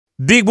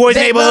Big Boy's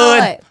Big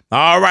Neighborhood. Boy.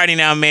 All righty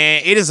now,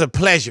 man. It is a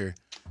pleasure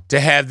to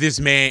have this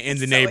man in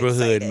the So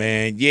neighborhood, excited.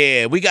 man.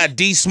 Yeah, we got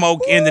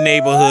D-Smoke in the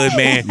neighborhood,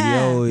 man.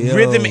 Yo, yo.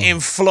 Rhythm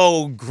and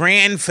Flow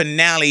grand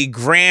finale,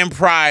 grand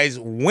prize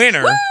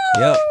winner.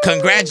 Yep.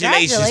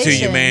 Congratulations to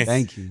you, man.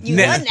 Thank you. You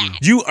Now, won that.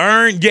 You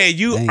earned, yeah,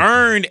 you Thank you.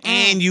 earned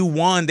and you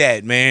won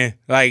that, man.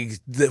 Like,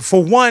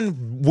 for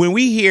one, when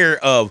we hear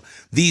of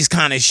these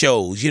kind of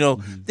shows, you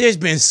know, there's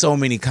been so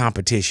many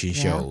competition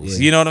shows.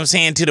 Yeah. You know what I'm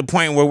saying? To the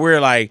point where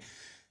we're like,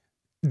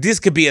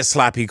 this could be a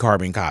sloppy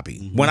carbon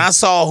copy. When I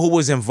saw who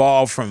was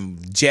involved from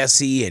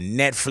Jesse and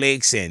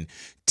Netflix and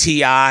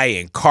T.I.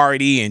 and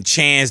Cardi and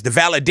Chance, the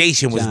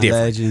validation was John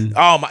different. Legend.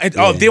 Oh my!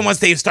 Oh, then once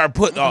they start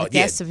putting,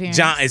 guest appearance.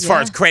 John. As far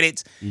Yeah. as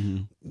credits,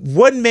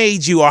 what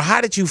made you, or how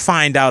did you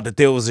find out that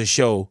there was a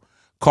show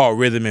called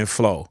Rhythm and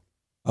Flow?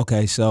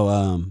 Okay,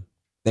 so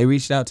they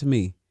reached out to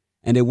me,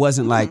 and it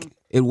wasn't like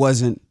it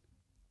was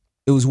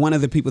one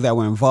of the people that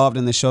were involved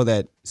in the show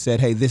that said,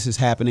 "Hey, this is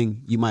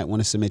happening. You might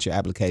want to submit your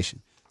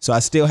application." So I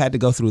still had to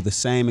go through the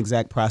same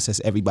exact process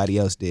everybody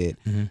else did,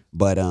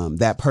 but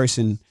that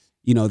person,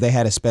 you know, they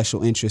had a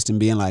special interest in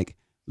being like,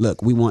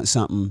 "Look, we want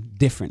something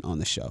different on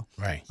the show."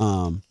 Right.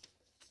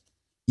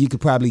 You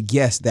could probably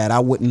guess that I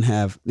wouldn't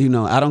have, you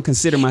know, I don't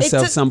consider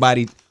myself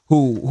somebody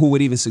who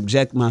would even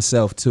subject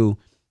myself to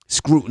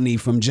scrutiny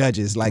from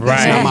judges. Like,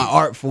 that's Right. not my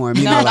art form.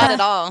 You No, know, not like, at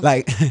all.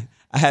 Like,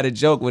 I had a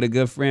joke with a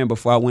good friend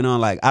before I went on.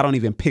 Like, I don't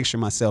even picture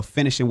myself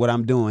finishing what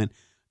I'm doing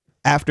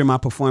after my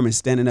performance,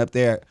 standing up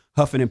there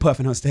huffing and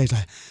puffing on stage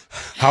like,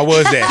 How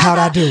was that? how'd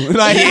I do?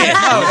 Like, no,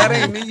 that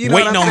ain't me. You know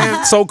Waiting what I'm saying?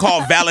 on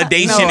so-called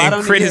validation No, I and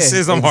don't-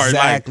 criticism, yeah, or like,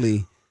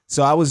 exactly.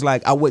 So I was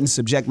like, I wouldn't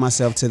subject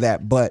myself to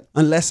that, but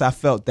unless I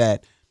felt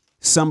that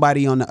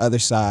somebody on the other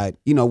side,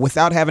 you know,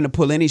 without having to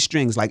pull any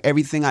strings, like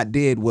everything I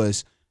did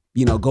was,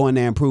 you know, go in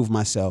there and prove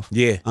myself.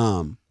 Yeah.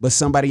 But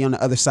somebody on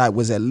the other side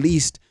was at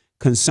least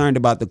concerned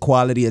about the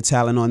quality of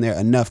talent on there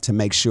enough to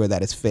make sure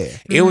that it's fair.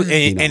 It was,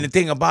 You know. and the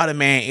thing about it,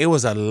 man, it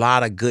was a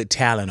lot of good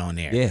talent on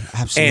there. Yeah,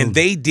 absolutely. And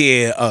they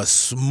did a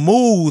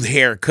smooth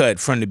haircut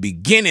from the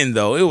beginning,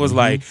 though. It was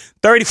like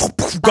 30,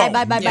 go.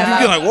 bye, bye, You're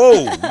bye. like,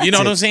 whoa, you know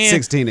what I'm saying?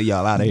 16 of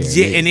y'all out of here.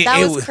 Yeah, and That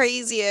it was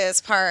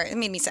craziest part. It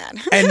made me sad.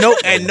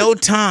 at no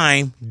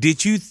time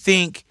did you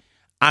think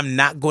I'm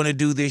not going to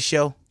do this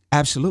show.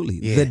 Absolutely.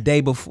 Yeah. The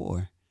day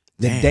before.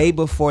 The Damn. day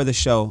before the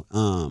show,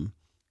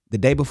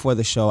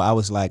 I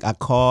was like, I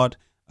called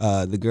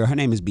the girl, her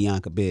name is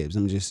Bianca Bibbs.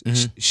 I'm just,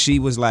 she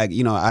was like,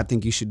 you know, I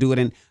think you should do it.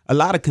 And a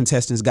lot of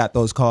contestants got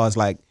those calls,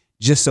 like,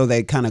 just so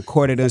they kind of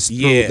courted us through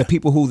Yeah. the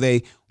people who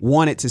they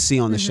wanted to see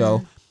on the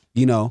show,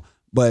 you know.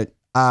 But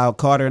I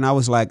called her and I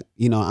was like,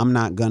 you know, I'm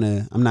not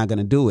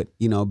gonna do it,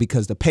 you know,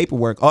 because the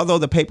paperwork, although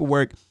the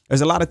paperwork,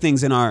 there's a lot of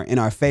things in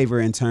our favor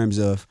in terms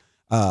of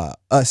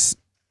us,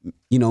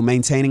 you know,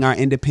 maintaining our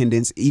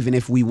independence, even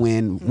if we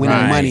winning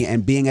Right. money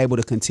and being able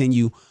to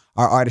continue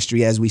our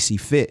artistry as we see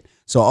fit.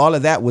 So all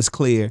of that was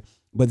clear.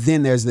 But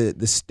then there's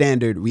the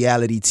standard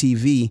reality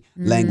TV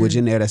language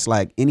in there that's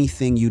like,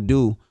 anything you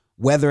do,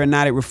 whether or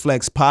not it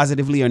reflects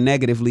positively or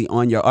negatively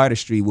on your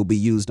artistry, will be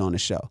used on the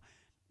show.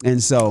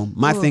 And so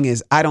my thing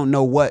is, I don't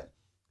know what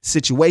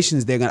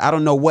situations I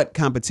don't know what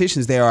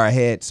competitions there are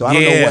ahead. So I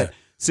don't know Yeah. what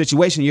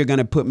situation you're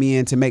gonna put me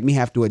in to make me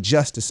have to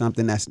adjust to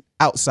something that's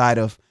outside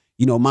of,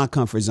 you know, my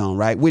comfort zone,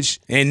 right? Which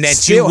And that you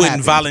still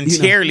wouldn't happens, you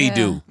know? voluntarily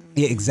do.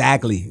 Yeah,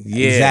 exactly.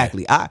 Yeah.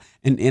 Exactly.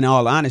 In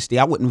all honesty,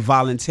 I wouldn't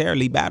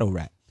voluntarily battle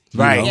rap. you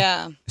Right. know?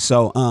 Yeah.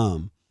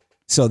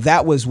 So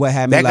that was what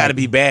had me That like, got to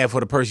be bad for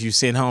the person you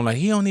sitting home like,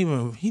 he didn't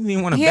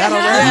even want to Yeah. battle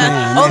rap.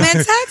 Man, Oh, man. man,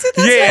 taxi. That's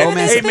Yeah. what Oh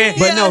man, it is. man.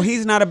 but no,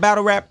 he's not a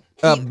battle rap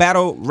I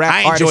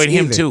artist enjoyed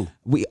him either. too.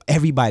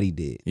 Everybody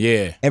did.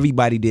 Yeah.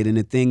 Everybody did. And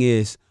the thing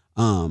is,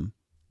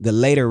 the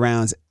later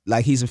rounds,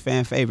 like, he's a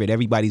fan favorite.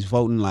 Everybody's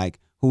voting like,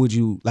 who would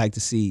you like to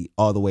see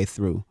all the way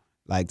through?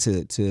 Like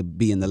to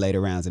be in the later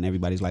rounds, and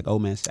everybody's like, oh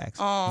man, Sax.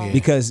 Oh. Yeah.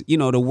 Because, you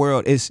know, the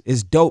world is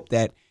dope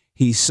that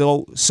he's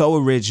so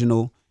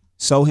original,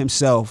 so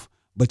himself,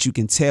 but you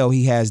can tell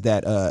he has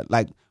that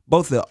like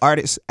both the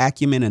artist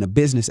acumen and a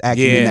business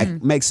acumen Yeah.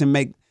 that makes him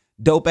make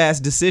dope ass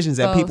decisions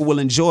that Both. people will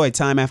enjoy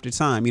time after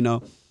time, you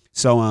know.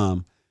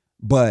 So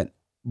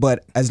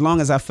but as long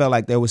as I felt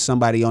like there was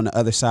somebody on the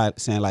other side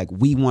saying like,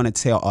 we want to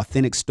tell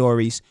authentic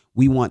stories,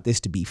 we want this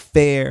to be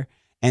fair,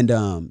 and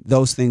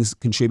those things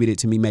contributed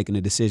to me making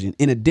a decision.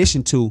 In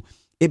addition to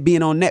it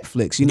being on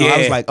Netflix, you know, I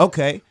was Yeah. like,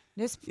 okay,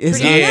 It's it's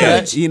pretty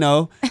uncut, huge. you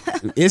know,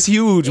 it's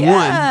huge.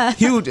 Yeah. One,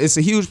 huge. It's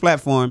a huge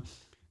platform.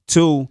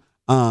 Two,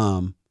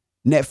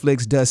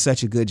 Netflix does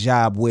such a good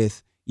job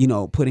with, you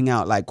know, putting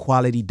out like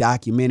quality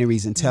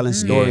documentaries and telling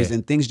stories Yeah.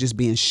 and things just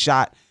being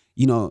shot,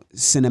 you know,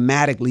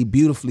 cinematically,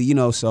 beautifully, you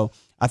know. So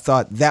I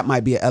thought that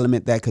might be an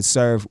element that could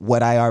serve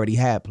what I already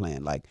had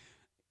planned. Like,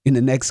 in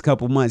the next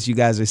couple months, you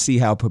guys will see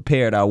how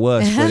prepared I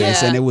was for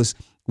this. Yeah. And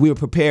we were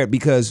prepared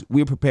because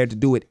we were prepared to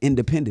do it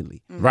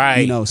independently. Right.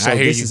 You know, so I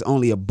hear this you. is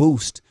only a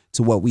boost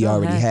to what we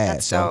already Okay. had.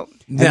 That's so dope.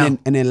 Now-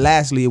 and then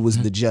lastly, it was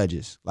the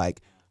judges.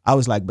 Like, I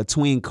was like,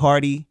 between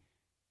Cardi,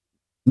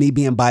 me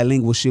being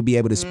bilingual, she'll be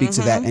able to speak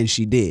to that, and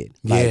she did.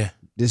 Like, Yeah.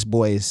 this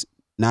boy is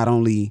not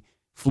only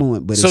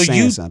fluent, but So it's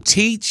saying you something.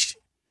 teach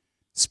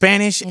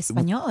Spanish?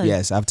 Español.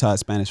 Yes, I've taught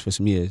Spanish for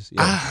some years.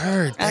 Yeah. I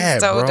heard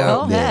That's that, so bro.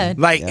 dope. Go ahead.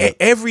 Like Yeah.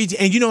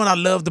 and you know what I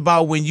loved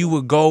about when you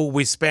would go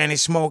with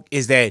Spanish Smoke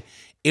is that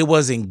it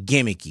wasn't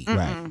gimmicky.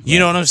 Right. You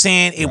know what I'm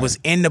saying? It was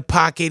in the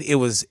pocket. It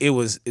was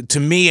to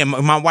me, and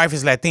my wife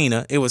is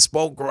Latina. It was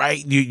spoke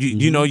right.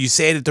 You know, you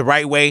said it the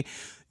right way.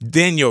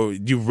 Then you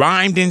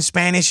rhymed in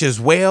Spanish as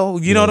well.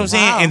 You know what I'm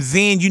saying? Wow. And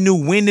then you knew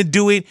when to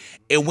do it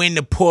and when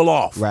to pull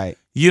off. Right.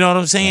 You know what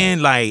I'm saying?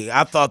 Like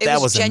I thought It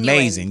that was genuine,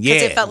 amazing.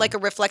 because Yeah. it felt like a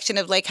reflection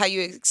of like how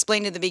you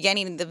explained in the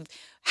beginning,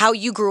 how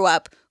you grew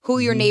up, who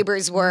your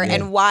neighbors were,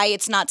 and why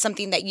it's not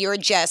something that you're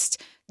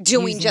just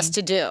doing just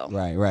to do.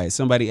 Right, right.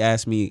 Somebody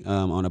asked me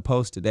on a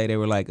post today. They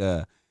were like,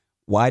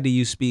 why do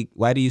you spit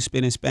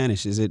in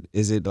Spanish? Is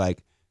it like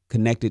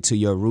connected to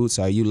your roots?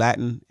 Are you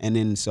Latin?" And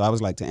then so I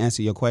was like, to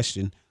answer your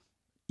question,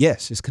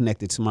 yes, it's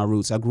connected to my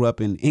roots. I grew up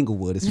in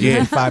Inglewood. It's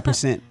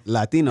 55%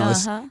 Latino.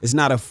 It's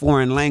not a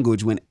foreign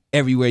language when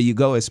everywhere you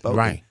go it's spoken.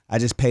 Right. I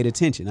just paid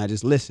attention. I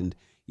just listened.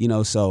 You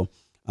know, so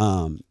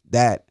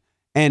that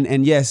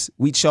and yes,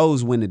 we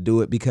chose when to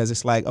do it because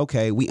it's like,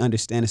 okay, we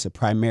understand it's a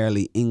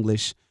primarily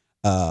English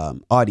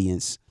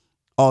audience,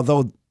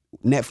 although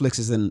Netflix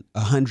is in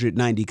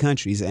 190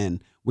 countries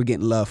and we're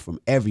getting love from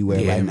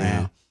everywhere right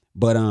now.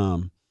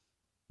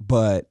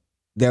 But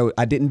there,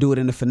 I didn't do it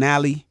in the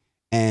finale,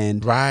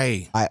 and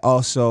Right.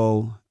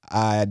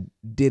 I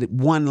did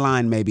one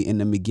line maybe in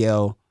the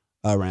Miguel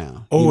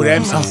round. Oh, You know what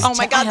that's- I'm saying? Oh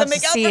my God, I the have to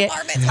Miguel see it.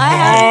 performance. Oh my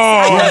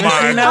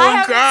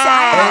I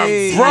God,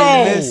 Hey,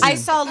 bro! listen. I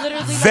saw literally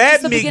like, That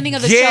just the beginning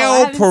of the show. I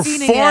Miguel haven't seen it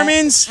yet.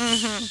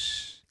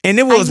 performance, and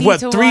it was I need what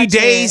to 3 watch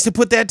days it. to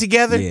put that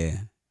together.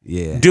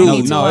 Yeah.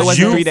 Dude, no, it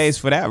wasn't you- 3 days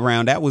for that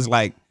round. That was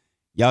like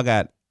y'all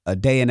got a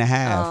day and a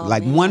half, Oh,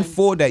 like man. one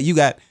full day. You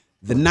got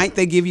the night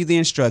they give you the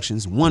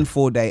instructions, one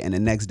full day, and the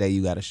next day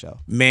you got a show.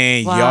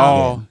 Man, Wow.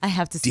 y'all I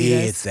have to see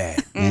did this.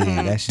 that.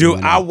 Man, that shit Dude,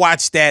 went I out.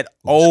 watched that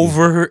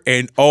over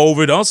and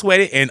over. Don't sweat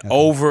it. And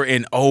over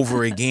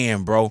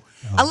again, bro.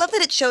 I love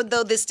that it showed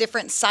though this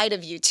different side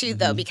of you too,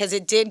 though, because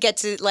it did get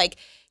to like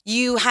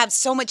you have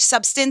so much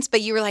substance, but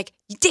you were like,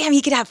 damn,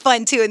 he could have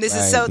fun too. And this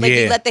is so like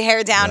Yeah. you let the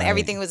hair down,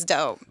 everything was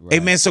dope. Hey,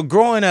 man, so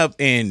growing up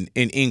in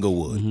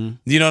Inglewood,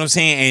 you know what I'm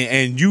saying?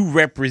 And you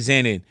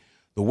represented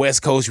the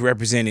West Coast, you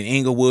represented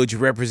Inglewood, you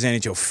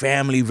represented your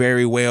family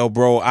very well,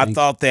 bro. I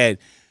thought that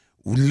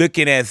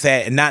looking at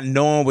that and not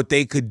knowing what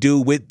they could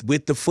do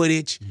with the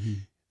footage,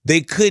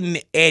 they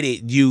couldn't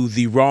edit you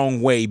the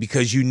wrong way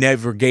because you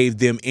never gave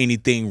them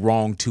anything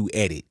wrong to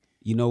edit.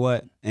 You know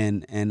what?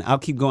 And I'll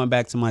keep going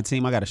back to my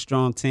team. I got a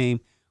strong team.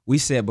 We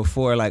said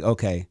before, like,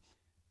 okay,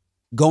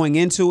 going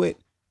into it,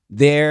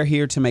 they're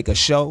here to make a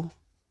show.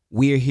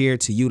 We're here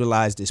to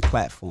utilize this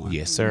platform.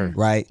 Yes, sir.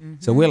 Right?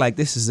 So we're like,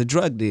 this is a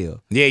drug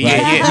deal. Yeah, right?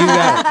 yeah, yeah. You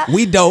got,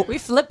 we dope. We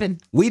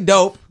flipping. We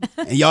dope.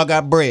 And y'all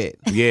got bread.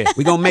 Yeah.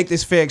 We gonna make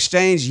this fair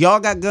exchange.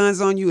 Y'all got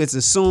guns on you. It's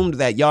assumed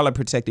that y'all are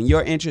protecting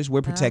your interests.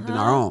 We're protecting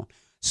our own.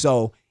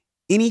 So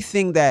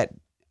anything that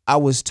I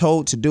was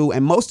told to do,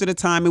 and most of the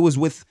time it was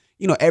with,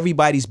 you know,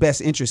 everybody's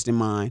best interest in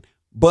mind,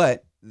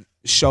 but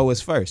show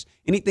is first.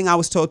 Anything I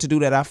was told to do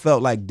that I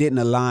felt like didn't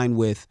align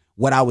with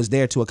what I was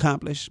there to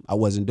accomplish, I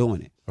wasn't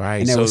doing it. Right.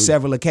 And there so were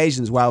several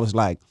occasions where I was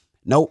like,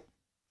 nope,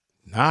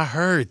 I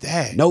heard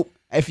that. nope.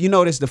 If you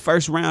notice the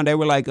first round, they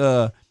were like,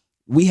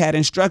 we had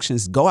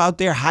instructions. Go out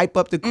there, hype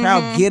up the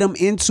crowd, get them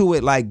into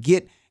it, like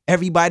get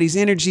everybody's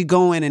energy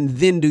going, and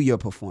then do your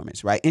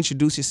performance, right?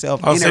 Introduce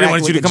yourself. Oh, so they interact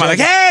wanted you with to the come out like,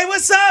 judges. hey,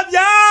 what's up,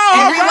 y'all?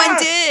 Everyone All right.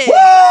 did.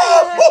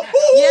 Woo!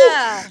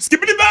 Yeah.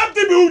 Skippity bop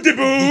de boo de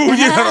boo. You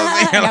know what I'm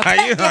saying? Y'all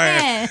Like, you clap know,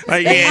 your hands.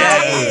 like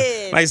yeah.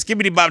 did. Like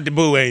skippity bop de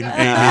boo ain't.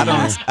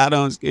 I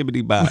don't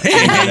skibbity bop.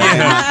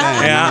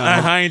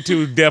 I ain't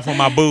too deaf on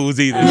my booze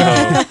either.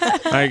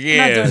 So, like,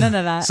 yeah. Not doing none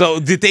of that. So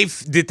did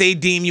they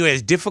deem you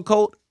as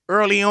difficult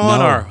early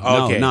on, or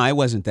okay? No, it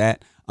wasn't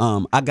that.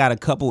 I got a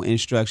couple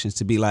instructions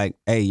to be like,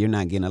 hey, you're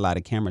not getting a lot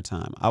of camera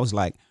time. I was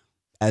like,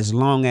 as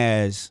long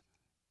as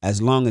it's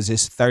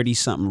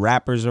 30-something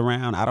rappers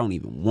around, I don't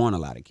even want a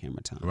lot of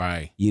camera time.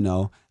 Right. You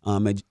know,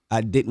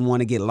 I didn't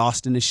want to get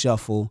lost in the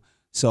shuffle.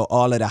 So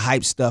all of the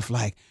hype stuff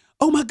like,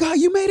 oh my God,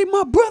 you made it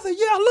my brother.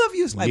 Yeah, I love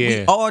you. It's like, Yeah.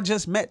 we all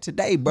just met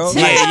today, bro.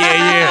 Yeah, Like,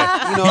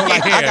 yeah. you know,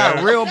 like I got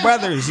Yeah. real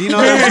brothers. You know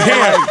what I'm saying?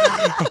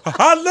 Like,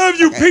 I love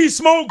you, P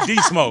Smoke, D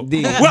Smoke.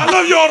 D. Well, I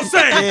love you all the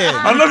same.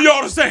 Yeah. I love you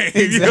all the same.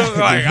 You know,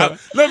 Exactly, like, I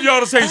love you all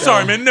the same.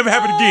 Sorry, man. It never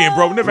happened again,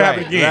 bro. Never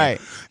happened again.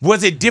 right.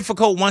 Was it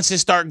difficult once it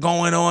started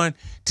going on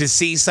to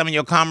see some of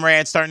your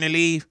comrades starting to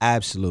leave?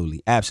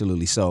 Absolutely.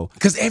 Absolutely. So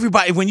Because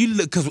everybody, when you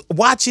look, because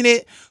watching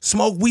it,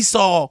 Smoke, we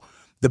saw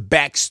the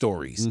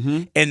backstories.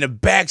 And the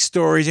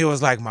backstories, it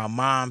was like, my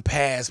mom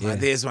passed, my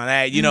this, my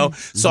that, you know?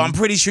 So I'm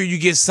pretty sure you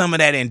get some of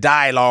that in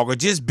dialogue or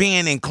just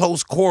being in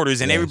close quarters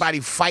and everybody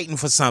fighting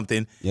for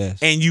something. Yes.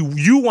 And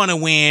you want to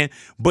win,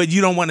 but you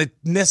don't want to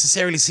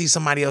necessarily see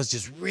somebody else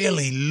just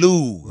really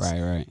lose.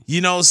 Right. You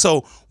know,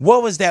 so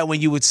what was that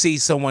when you would see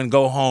someone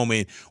go home,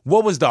 and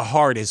what was the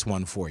hardest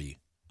one for you?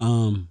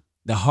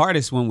 The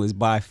hardest one was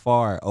by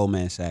far Old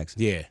Man Saxon.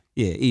 Yeah.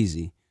 Yeah,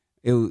 easy.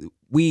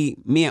 me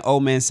and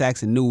Old Man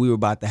Saxon knew we were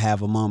about to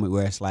have a moment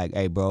where it's like,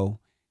 hey, bro,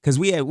 because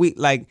we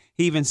like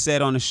he even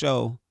said on the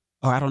show,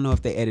 or I don't know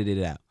if they edited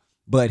it out,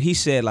 but he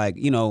said like,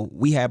 you know,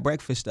 we had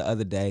breakfast the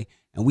other day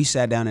and we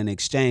sat down and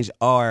exchanged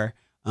our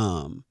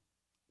kind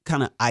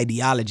of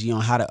ideology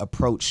on how to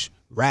approach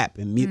rap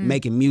and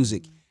making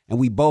music, and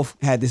we both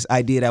had this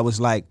idea that was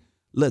like,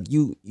 look,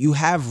 you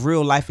have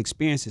real life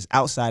experiences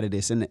outside of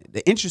this, and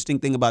the interesting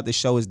thing about this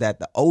show is that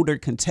the older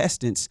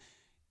contestants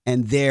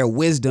and their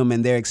wisdom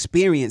and their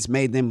experience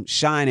made them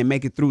shine and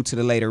make it through to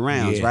the later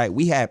rounds, right?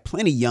 We had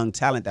plenty young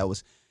talent that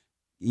was,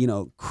 you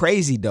know,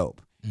 crazy dope,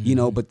 you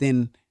know, but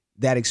then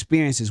that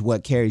experience is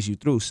what carries you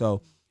through.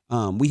 So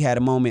we had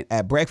a moment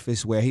at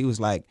breakfast where he was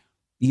like,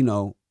 you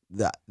know,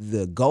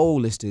 the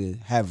goal is to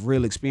have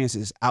real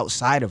experiences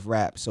outside of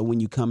rap. So when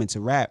you come into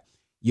rap,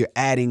 you're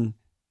adding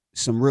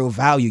some real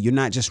value. You're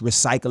not just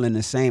recycling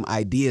the same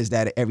ideas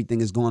that everything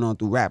is going on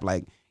through rap.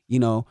 Like, you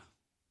know,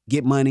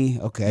 get money,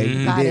 okay,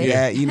 we did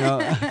that, you know,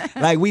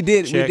 like we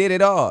did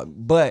it all.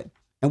 But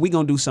and we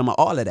gonna do some of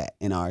all of that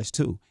in ours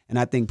too. And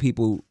I think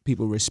people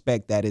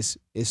respect that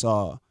it's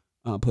all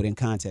put in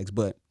context.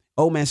 But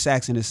Old Man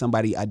Saxon is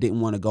somebody I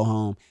didn't want to go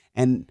home,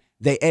 and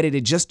they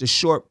edited just a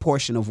short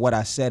portion of what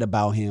I said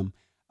about him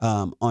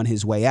on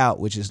his way out,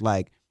 which is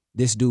like,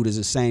 this dude is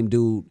the same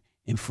dude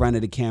in front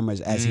of the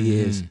cameras as he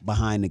is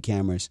behind the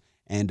cameras.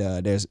 And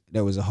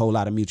there was a whole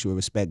lot of mutual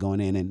respect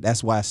going in. And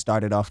that's why I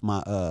started off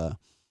my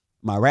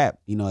my rap.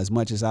 You know, as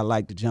much as I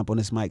like to jump on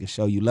this mic and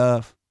show you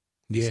love,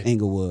 it's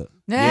Inglewood.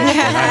 Yeah.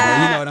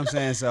 You know what I'm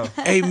saying? So,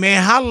 hey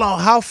man,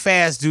 how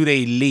fast do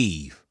they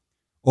leave?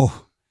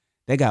 Oh,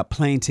 they got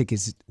plane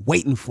tickets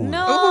waiting for them.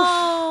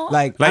 No.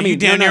 Like I mean, you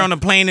down there on the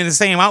plane in the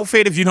same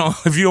outfit if you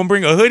don't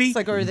bring a hoodie? It's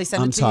like, or they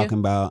send I'm it to you?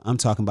 I'm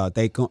talking about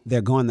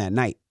they're going that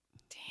night.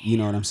 Damn. You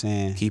know what I'm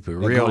saying? Keep it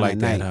real like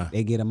that, night. huh?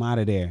 They get them out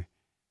of there.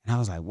 And I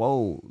was like,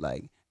 whoa,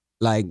 like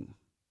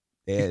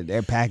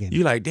they're packing.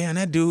 You like, damn,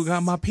 that dude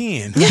got my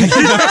pen. You know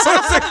what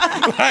I'm saying?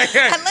 Like,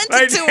 I lent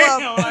it to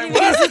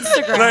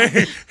him. Like,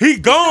 like, he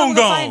gone.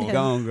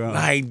 Gone.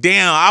 Like,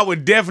 damn, I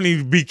would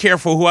definitely be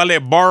careful who I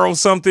let borrow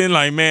something.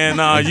 Like, man,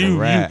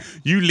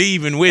 you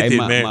leaving with it,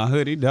 man. My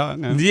hoodie,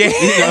 dog.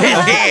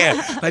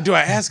 Yeah. Like, do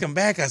I ask him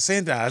back? I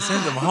sent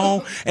him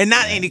home. And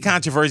not any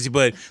controversy,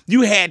 but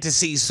you had to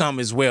see some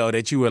as well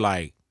that you were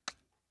like,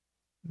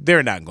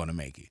 they're not going to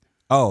make it.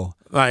 Oh.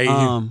 Like,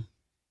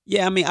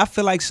 yeah, I mean, I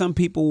feel like some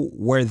people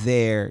were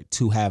there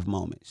to have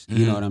moments.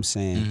 You know what I'm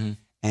saying?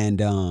 And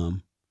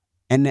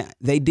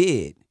they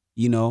did.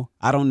 You know,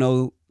 I don't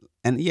know,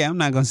 and yeah, I'm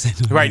not gonna say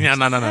no right now,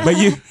 no. But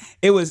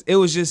it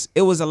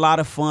was a lot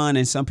of fun,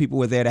 and some people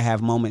were there to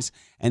have moments,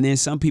 and then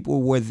some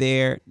people were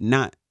there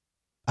not.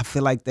 I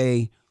feel like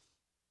they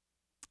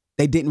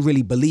didn't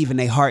really believe in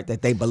their heart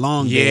that they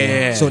belonged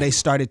there, so they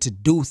started to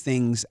do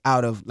things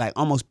out of like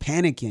almost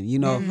panicking, you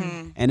know,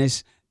 and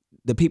it's.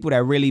 The people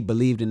that really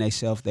believed in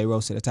themselves, they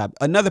rose to the top.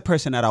 Another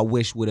person that I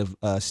wish would have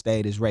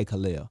stayed is Ray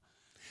Khalil.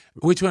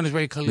 Which one is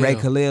Ray Khalil? Ray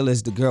Khalil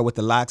is the girl with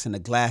the locks and the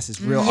glasses,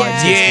 real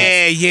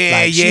artistic.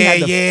 Like, she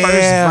had the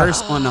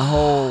first verse on the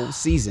whole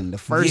season. The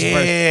first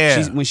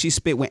verse. When she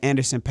spit with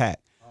Anderson .Paak.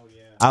 Oh,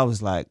 yeah. I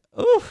was like,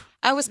 ooh.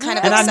 I was kind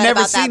of upset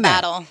about that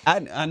battle.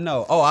 I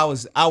know. Oh, I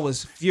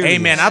was furious. Hey,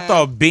 man, I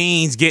thought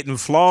Beans getting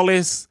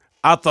flawless.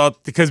 I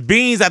thought, because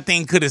Beans, I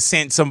think, could have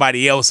sent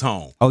somebody else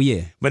home. Oh,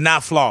 yeah. But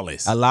not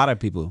Flawless. A lot of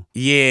people.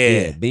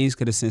 Yeah. Beans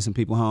could have sent some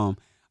people home.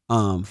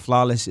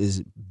 Flawless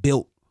is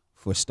built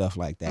for stuff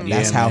like that.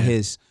 Yeah,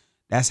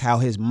 that's how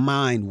his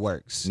mind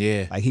works.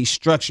 Yeah. Like he's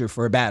structured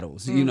for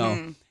battles, you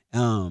know.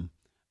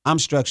 I'm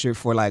structured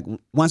for like,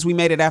 once we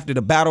made it after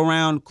the battle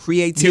round,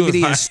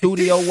 creativity and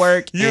studio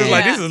work. You was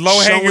like, this is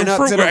low-hanging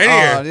fruit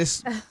right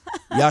here.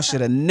 Y'all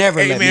should have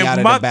never let me out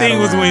of the battle. My thing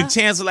was when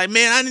Chance was like,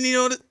 man, I didn't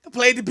even know to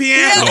play the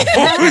piano.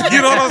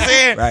 You know what I'm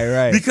saying?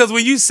 Right. Because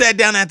when you sat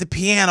down at the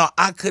piano,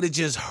 I could have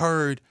just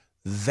heard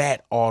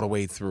that all the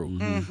way through.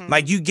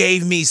 Like, you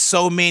gave me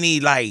so many,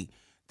 like,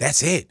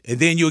 that's it. And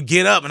then you'll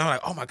get up and I'm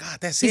like, oh my God,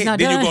 that's it. Then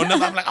you go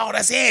another, I'm like, oh,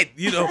 that's it.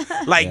 You know,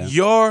 like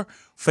your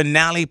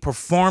finale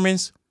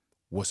performance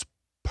was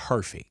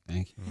perfect.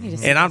 Thank you.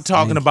 And I'm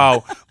talking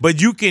about,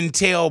 but you can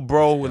tell,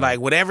 bro,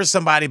 like whatever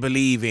somebody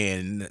believe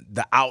in,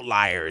 the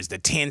outliers, the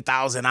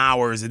 10,000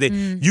 hours,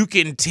 you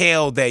can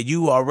tell that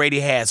you already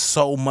had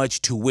so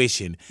much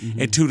tuition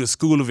into the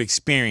school of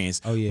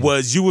experience.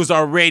 Was you was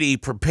already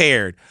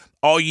prepared.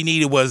 All you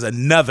needed was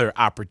another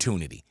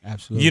opportunity.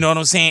 Absolutely. You know what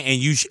I'm saying?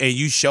 And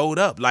you showed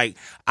up. Like,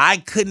 I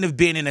couldn't have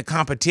been in a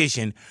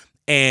competition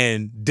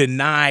and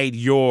denied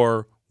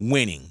your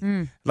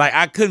winning. Like,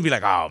 I couldn't be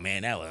like, oh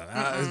man, that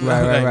was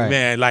right.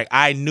 Man, like,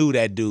 I knew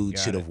that dude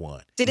should have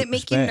won. Did it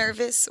make you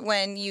nervous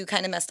when you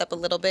kind of messed up a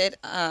little bit?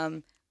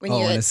 When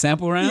you in the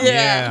sample round?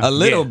 Yeah. A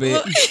little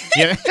bit.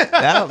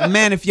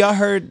 Man, if y'all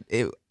heard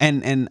it,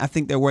 and I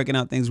think they're working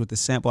out things with the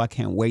sample, I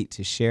can't wait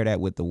to share that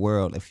with the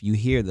world. If you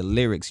hear the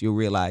lyrics, you'll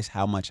realize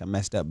how much I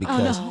messed up,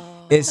 because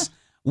it's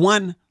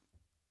one,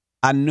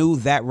 I knew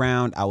that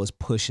round I was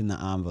pushing the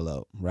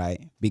envelope,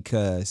 right?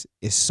 Because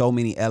it's so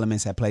many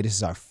elements at play. This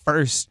is our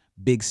first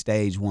big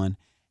stage one.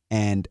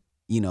 And,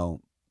 you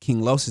know,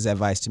 King Los's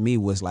advice to me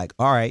was like,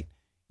 all right,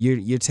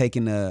 you're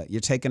taking a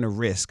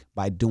risk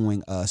by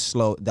doing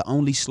the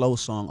only slow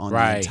song on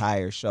the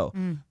entire show,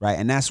 right?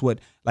 And that's what,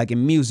 like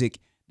in music,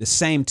 the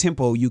same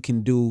tempo you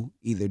can do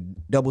either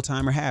double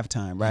time or half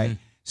time, right?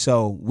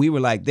 So we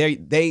were like,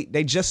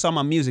 they just saw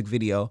my music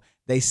video.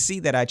 They see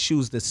that I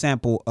choose the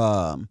sample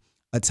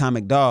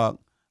Atomic Dog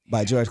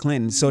by George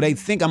Clinton. So they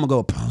think I'm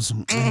going to go,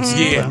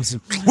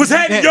 what's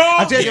happening,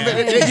 y'all? You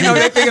know,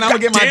 they thinking I'm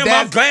going to get my Damn,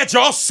 dad. I'm glad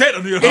y'all said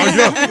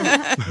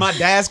it. My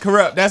dad's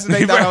corrupt. That's what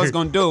they thought I was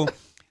going to do.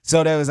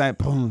 So they was like,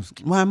 boom,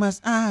 why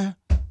must I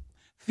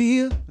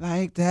feel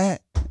like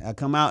that? I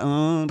come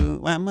out,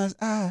 why must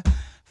I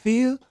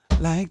feel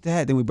like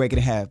that? Then we break it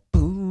in half.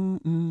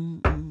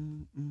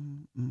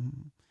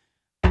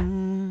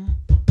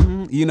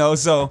 You know,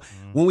 so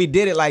when we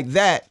did it like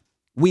that,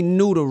 we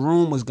knew the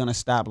room was gonna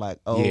stop. Like,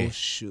 oh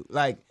shoot,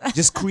 like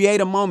just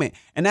create a moment,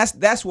 and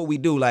that's what we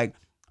do. Like,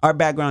 our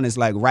background is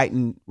like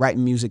writing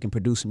music and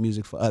producing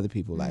music for other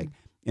people. Like,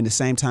 in the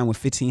same time when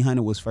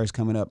 1500 was first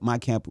coming up, my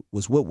camp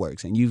was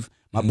Woodworks, and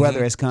my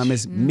brother has come.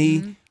 It's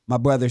me, my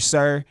brother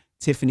Sir,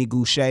 Tiffany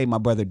Goucher, my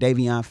brother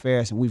Davion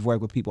Ferris, and we've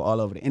worked with people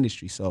all over the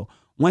industry. So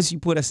once you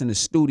put us in the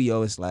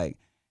studio, it's like,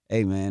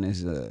 hey man,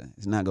 it's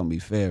not gonna be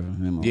fair for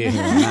him. Yeah,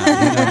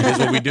 that's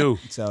what we do.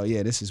 So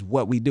yeah, this is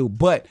what we do.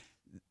 But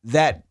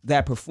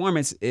that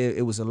performance,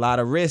 it was a lot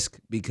of risk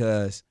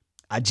because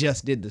I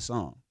just did the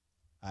song.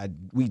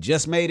 We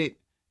just made it.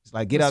 It's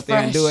like, get out there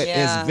and do it.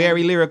 Yeah. It's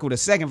very lyrical. The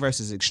second verse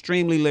is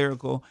extremely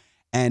lyrical,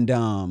 and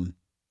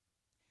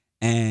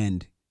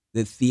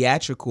the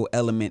theatrical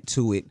element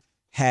to it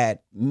had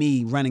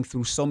me running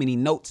through so many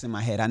notes in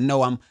my head. I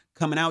know I'm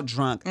coming out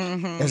drunk.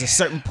 There's a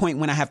certain point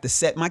when I have to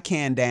set my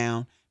can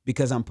down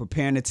because I'm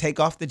preparing to take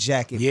off the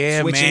jacket,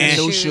 switching to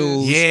new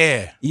shoes.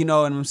 Yeah. You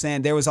know what I'm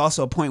saying? There was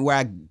also a point where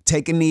I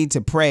take a knee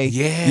to pray.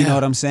 Yeah. You know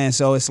what I'm saying?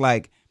 So it's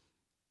like,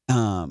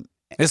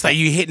 it's like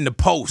you hitting the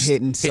post.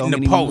 Hitting the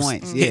many post.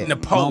 points. Hitting the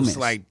post. Moments.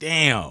 Like,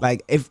 damn.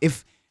 Like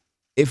if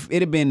it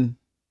had been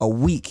a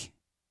week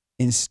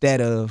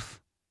instead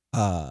of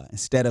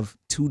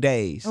 2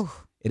 days,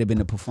 it'd have been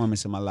the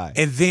performance of my life.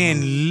 And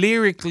then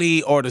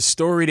lyrically, or the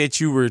story that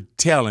you were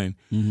telling,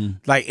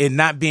 like, and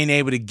not being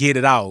able to get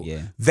it out.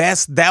 Yeah.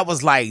 That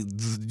was like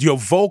your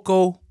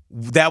vocal.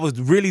 That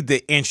was really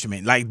the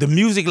instrument. Like, the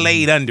music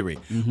laid under it.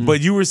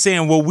 But you were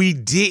saying what we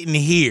didn't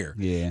hear.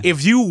 Yeah.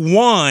 If you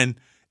won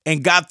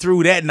and got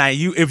through that night,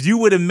 if you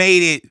would have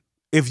made it,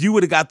 if you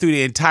would have got through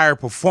the entire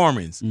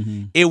performance,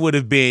 it would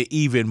have been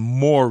even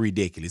more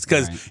ridiculous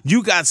because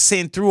you got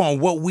sent through on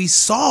what we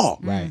saw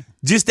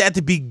just at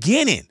the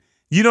beginning.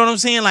 You know what I'm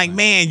saying? Like,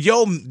 man,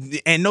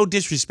 and no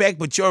disrespect,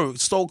 but your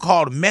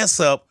so-called mess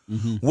up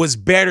was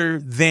better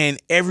than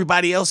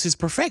everybody else's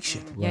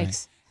perfection.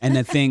 Yikes. And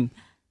the thing,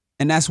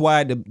 and that's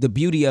why the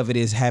beauty of it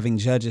is having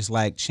judges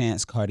like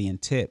Chance, Cardi,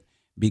 and Tip,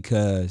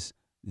 because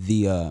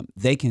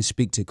they can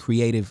speak to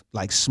creative,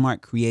 like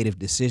smart creative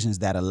decisions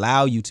that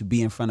allow you to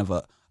be in front of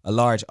a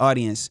large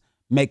audience,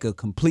 make a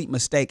complete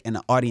mistake, and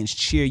the audience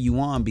cheer you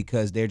on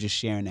because they're just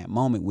sharing that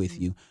moment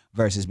with you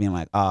versus being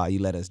like, you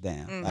let us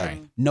down. Like,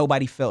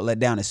 nobody felt let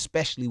down,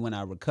 especially when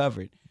I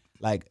recovered.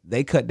 Like,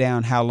 they cut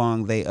down how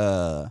long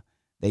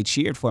they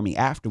cheered for me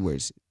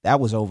afterwards. That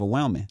was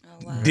overwhelming.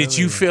 Oh, wow. Did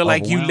you feel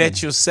like you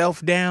let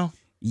yourself down?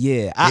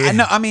 Yeah. I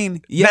know. I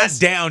mean,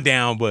 yes. Not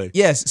down, but.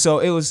 Yes. So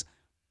it was,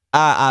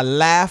 I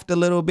laughed a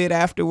little bit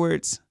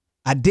afterwards.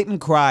 I didn't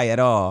cry at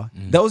all.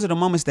 Those are the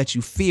moments that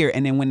you fear.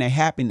 And then when they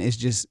happen,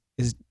 it's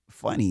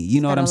funny.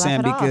 You know what I'm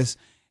saying?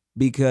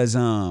 Because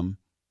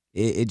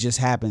it just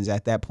happens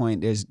at that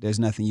point. There's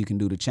nothing you can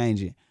do to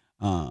change it.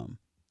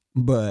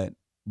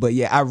 But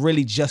yeah, I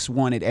really just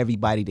wanted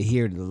everybody to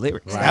hear the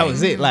lyrics. That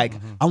was it. Like,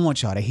 I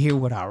want y'all to hear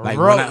what I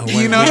wrote.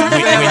 When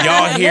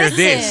y'all hear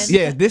this.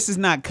 Yeah, this is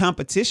not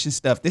competition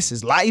stuff. This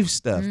is live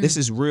stuff. This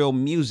is real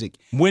music.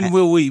 When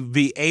will we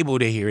be able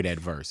to hear that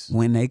verse?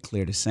 When they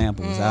clear the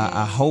samples.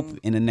 I hope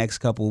in the next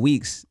couple of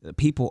weeks,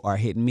 people are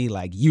hitting me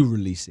like, you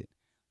release it.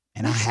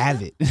 And I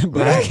have it,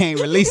 but I can't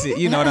release it.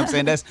 You know what I'm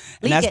saying? That's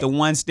the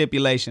one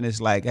stipulation. It's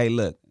like, hey,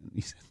 look.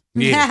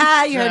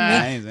 Yeah, you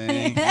heard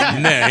me.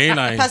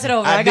 Pass it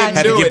over. I got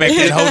Had to get back to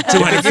that whole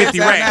 250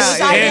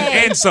 racks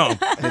and some.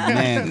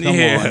 Man,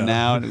 come on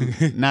now.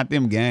 Not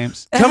them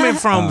games. Coming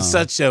from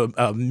such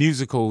a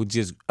musical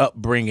just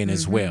upbringing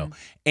as well,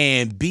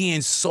 and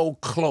being so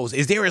close.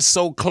 Is there a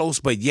so close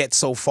but yet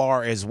so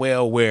far as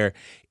well where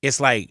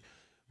it's like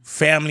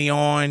family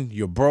on,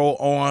 your bro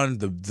on,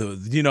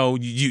 you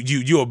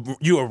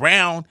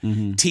around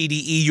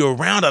TDE, you're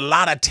around a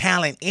lot of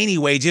talent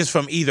anyway, just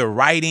from either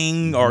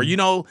writing or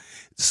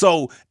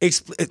so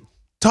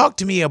talk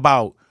to me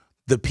about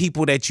the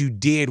people that you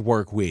did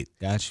work with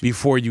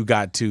before you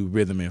got to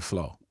Rhythm and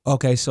Flow.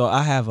 Okay, so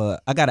I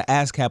got an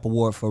ASCAP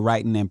award for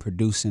writing and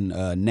producing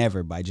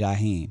Never by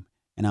Jaheim.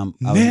 And I'm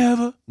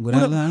Never.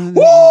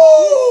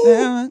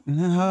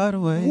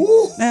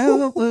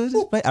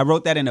 I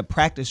wrote that in a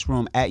practice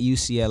room at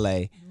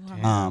UCLA,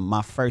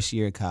 my first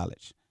year of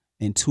college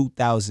in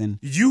 2000.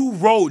 You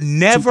wrote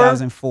Never?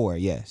 2004,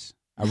 yes.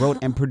 I wrote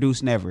and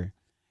produced Never.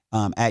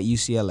 at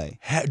UCLA.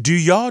 Do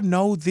y'all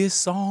know this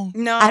song?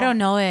 No. I don't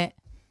know it.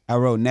 I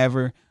wrote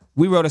Never.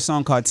 We wrote a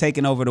song called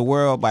Taking Over the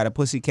World by the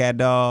Pussycat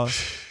Dolls.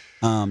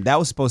 That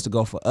was supposed to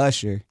go for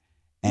Usher,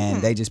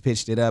 and they just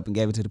pitched it up and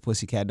gave it to the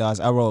Pussycat Dolls.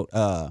 I wrote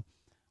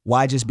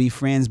Why Just Be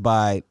Friends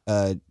by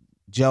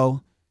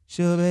Joe.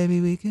 Sure,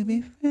 baby, we could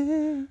be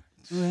friends.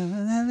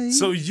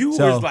 So you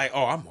was like,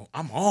 oh,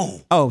 I'm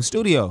on. Oh,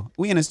 studio.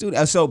 We in a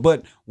studio. So,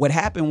 but what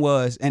happened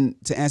was, and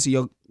to answer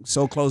your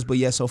so close but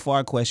yet so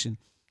far question,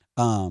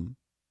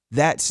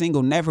 that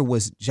single Never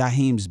was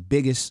Jaheim's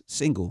biggest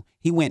single.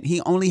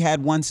 He only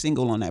had one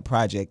single on that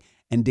project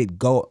and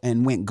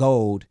went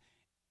gold,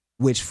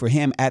 which for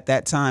him at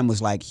that time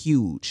was like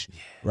huge,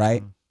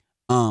 right?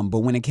 But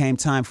when it came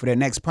time for their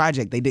next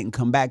project, they didn't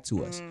come back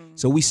to us.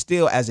 So we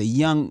still, as a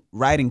young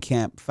writing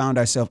camp, found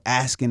ourselves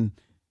asking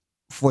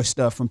for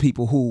stuff from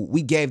people who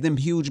we gave them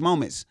huge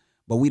moments,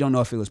 but we don't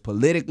know if it was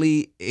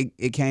politically,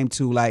 it came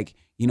to like,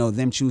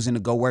 them choosing to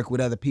go work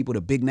with other people,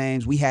 the big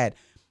names. We had,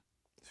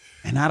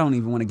 and I don't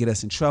even want to get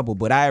us in trouble,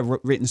 but I have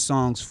written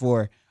songs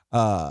for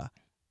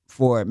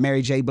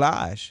Mary J.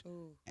 Blige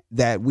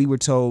that we were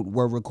told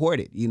were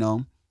recorded,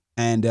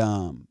 and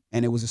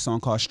it was a song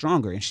called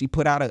Stronger, and she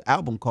put out an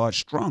album called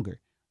Stronger,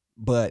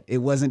 but it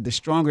wasn't the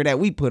Stronger that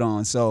we put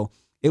on. So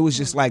it was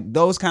just like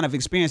those kind of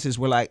experiences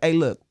were like, hey,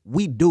 look,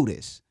 we do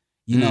this.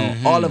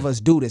 All of us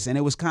do this. And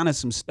it was kind of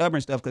some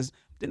stubborn stuff because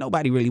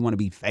nobody really want to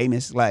be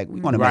famous. Like, we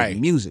want to make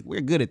music.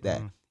 We're good at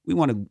that. We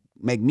want to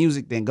make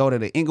music, then go to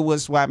the Inglewood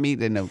swap meet,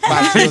 then the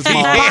Fox Hills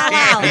Mall,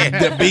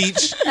 the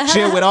beach,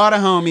 chill with all the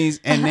homies,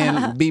 and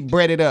then be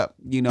breaded up,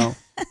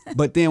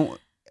 But then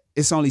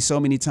it's only so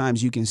many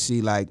times you can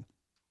see, like,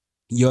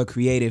 your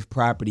creative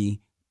property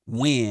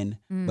win,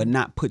 but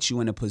not put you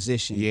in a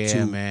position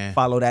to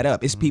follow that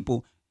up. It's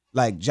people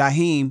like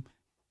Jaheim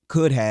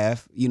could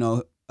have,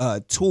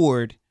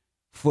 toured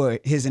for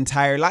his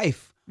entire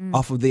life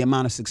off of the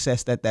amount of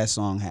success that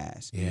song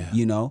has.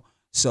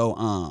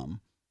 So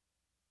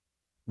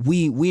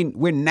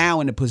we're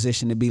now in a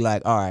position to be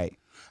like, all right.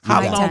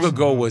 How long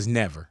ago was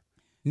Never?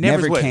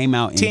 Never came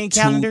out in 10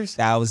 calendars?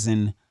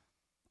 2000.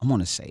 I'm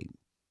gonna say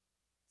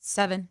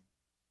 7.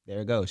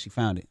 There it goes. She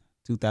found it.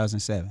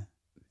 2007.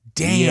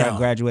 Damn. The year I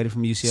graduated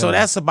from UCLA. So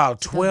that's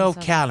about 12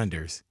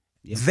 calendars.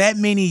 Yeah. That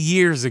many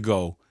years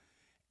ago.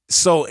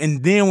 So,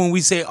 and then when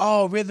we say,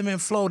 oh, rhythm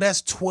and flow,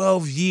 that's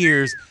 12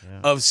 years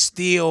of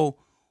still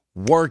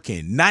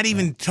working. Not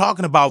even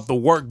talking about the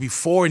work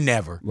before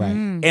Never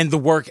and the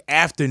work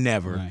after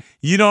Never. Right.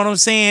 You know what I'm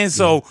saying?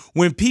 So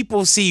when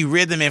people see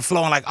rhythm and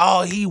flow and like,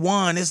 oh, he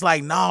won, it's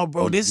like, no,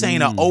 bro, this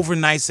ain't an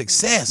overnight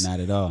success. Not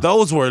at all.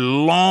 Those were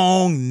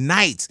long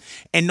nights.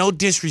 And no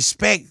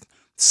disrespect,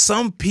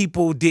 some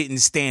people didn't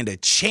stand a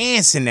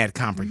chance in that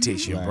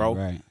competition, bro.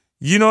 Right.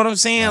 You know what I'm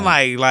saying?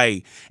 Right.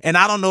 Like, and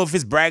I don't know if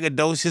it's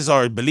braggadocious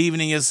or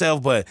believing in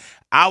yourself, but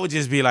I would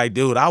just be like,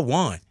 dude, I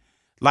won.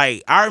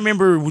 Like, I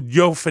remember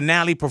your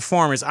finale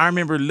performance. I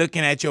remember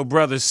looking at your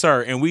brother,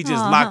 Sir, and we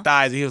just locked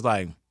eyes. And he was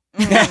like,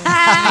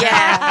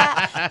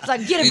 yeah. It's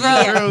like, get it,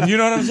 bro. You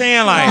know what I'm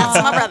saying? Like,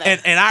 that's my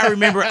brother. And I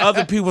remember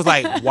other people was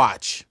like,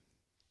 watch.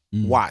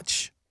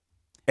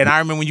 And I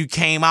remember when you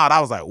came out,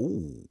 I was like,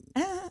 ooh.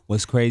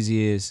 What's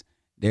crazy is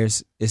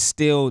it's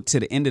still,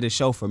 to the end of the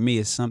show, for me,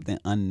 it's something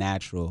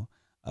unnatural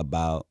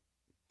about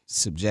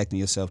subjecting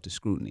yourself to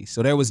scrutiny.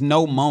 So there was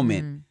no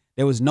moment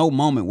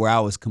where I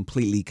was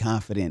completely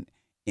confident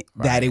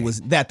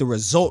that the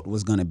result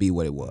was going to be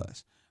what it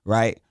was,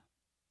 right?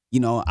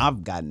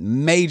 I've got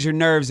major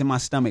nerves in my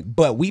stomach,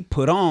 but we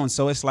put on,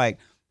 so it's like,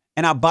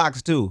 and I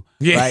box too,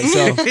 right?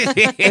 So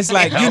it's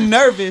like you're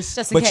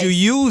nervous, but you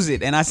use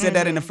it. And I said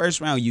that in the first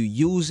round, you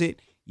use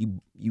it,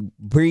 you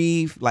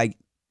breathe, like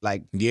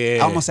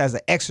almost as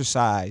an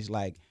exercise,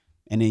 like,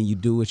 and then you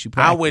do what you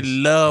practice. I would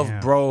love,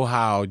 bro,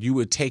 how you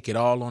would take it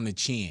all on the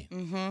chin.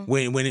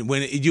 When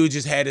you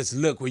just had this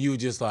look where you were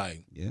just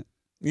like,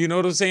 you know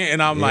what I'm saying?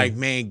 And I'm like,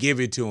 man,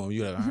 give it to him.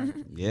 You're like, all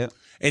right.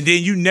 And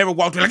then you never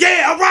walked in like,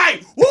 yeah, all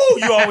right. Woo!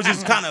 You always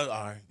just kind of,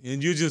 all right.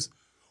 And you just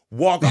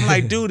walk. I'm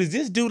like, dude, is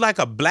this dude like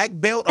a black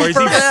belt? Or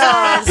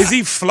is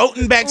he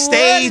floating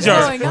backstage? Or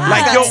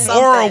like your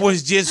aura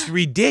was just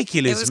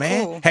ridiculous,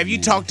 man. Cool. Have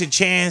you talked to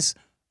Chance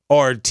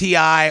or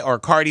T.I. or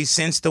Cardi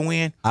since the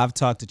win? I've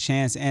talked to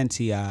Chance and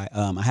T.I.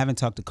 I haven't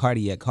talked to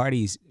Cardi yet.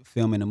 Cardi's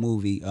filming a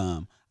movie.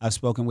 I've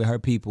spoken with her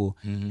people,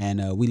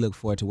 and we look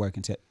forward to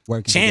working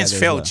together. Chance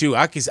felt you.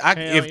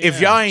 If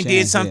y'all ain't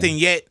did something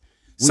yet,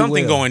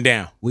 something going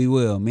down. We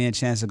will. Me and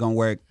Chance are gonna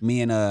work.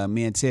 Me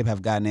and Tip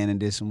have gotten in and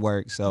did some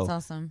work. So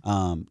that's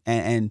awesome.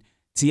 And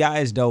T.I.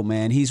 is dope,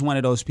 man. He's one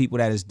of those people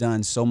that has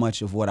done so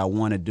much of what I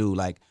want to do.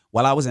 Like,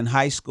 while I was in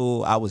high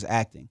school, I was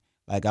acting.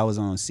 Like, I was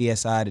on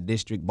CSI, the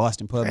District,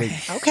 Boston Public.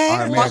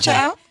 Okay, watch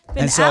out.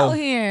 Been out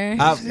here.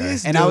 I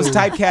was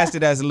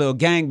typecasted as a little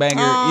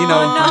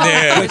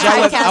gangbanger, which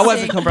I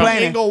wasn't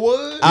complaining.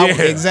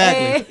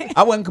 Exactly. Hey.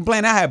 I wasn't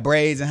complaining. I had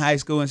braids in high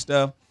school and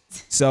stuff.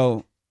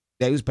 So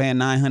they was paying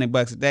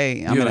 $900 a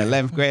day. I'm in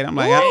 11th grade. I'm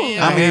like,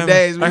 how many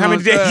days? Like, how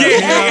many days?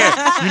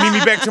 Yeah. You need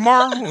me back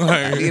tomorrow?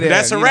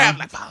 That's a wrap.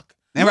 Like, fuck.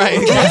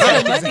 Right.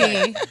 That's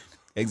money.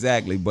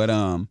 Exactly. But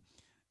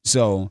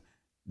so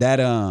that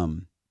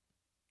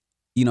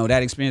you know,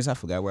 that experience, I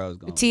forgot where I was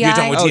going. T.I. You're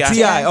talking about Oh, T.I.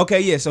 T.I. Okay,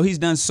 yeah. So he's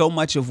done so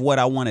much of what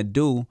I want to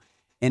do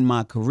in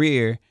my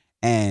career,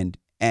 and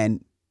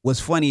what's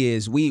funny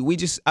is we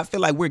just, I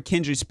feel like we're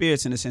kindred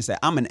spirits in the sense that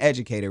I'm an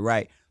educator,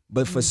 right?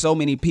 But for so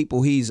many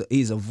people, he's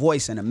a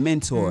voice and a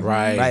mentor,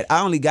 Right.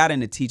 I only got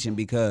into teaching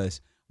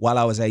because while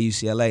I was at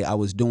UCLA, I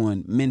was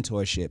doing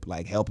mentorship,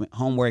 like helping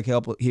homework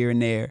help here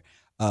and there,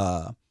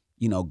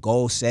 you know,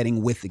 goal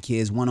setting with the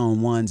kids,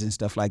 one-on-ones and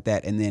stuff like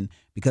that. And then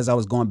because I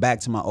was going back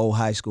to my old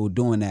high school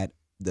doing that,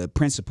 the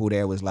principal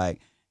there was like,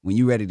 when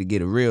you ready to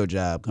get a real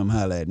job, come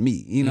holler at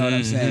me. You know what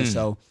I'm saying?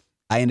 So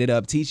I ended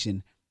up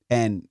teaching.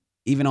 And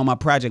even on my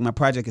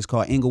project is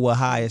called Inglewood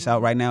High. It's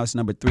out right now. It's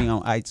number 3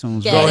 on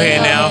iTunes. Yeah. Go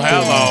ahead now.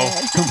 Hello.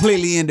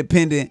 Completely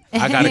independent.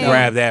 I gotta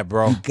grab that,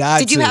 bro.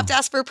 Did you have to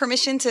ask for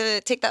permission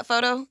to take that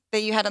photo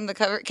that you had on the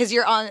cover? Because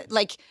you're on,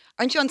 like,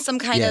 aren't you on some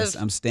kind Yes,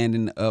 of? I'm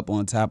standing up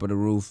on top of the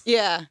roof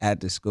Yeah. at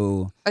the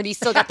school. Or do you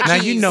still got the Now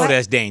keys? you know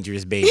that's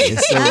dangerous, baby.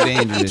 It's so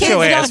dangerous. Get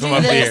your Kids ass don't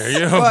from do up this. there. You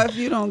know? Well, if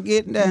you don't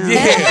get down.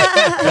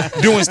 Yeah.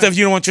 Doing stuff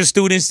you don't want your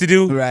students to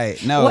do.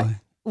 Right. No.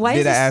 Why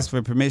Did is I this- ask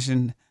for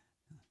permission?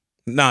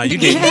 Nah, you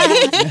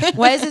didn't.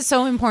 Why is it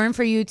so important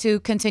for you to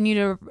continue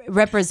to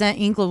represent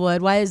Inglewood?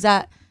 Why is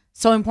that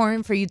so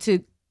important for you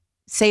to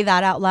say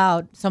that out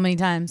loud so many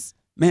times?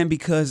 Man,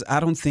 because I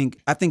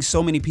think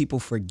so many people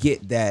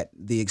forget that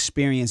the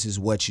experience is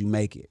what you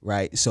make it,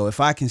 right? So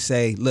if I can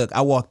say, look, I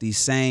walk these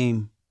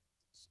same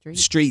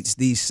streets,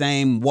 these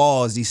same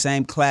walls, these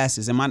same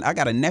classes, and I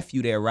got a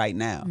nephew there right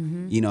now,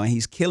 you know, and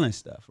he's killing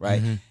stuff,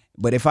 right?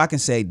 But if I can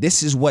say,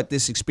 this is what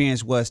this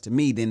experience was to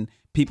me, then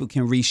people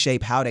can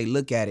reshape how they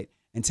look at it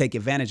and take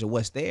advantage of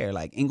what's there.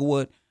 Like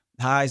Inglewood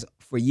Highs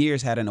for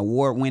years had an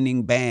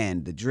award-winning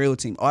band, the drill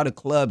team, all the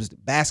clubs, the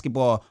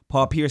basketball.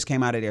 Paul Pierce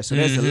came out of there. So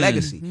there's a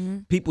legacy.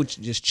 People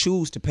just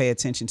choose to pay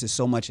attention to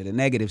so much of the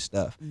negative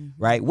stuff,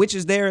 right? Which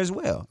is there as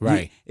well.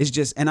 Right. It's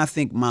just, and I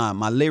think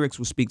my lyrics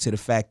will speak to the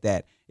fact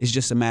that it's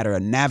just a matter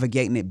of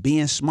navigating it,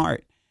 being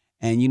smart.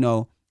 And, you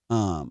know,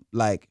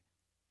 like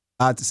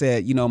I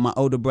said, you know, my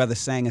older brother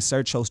sang and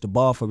Sett chose to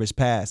ball for his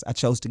past. I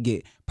chose to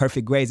get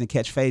perfect grades and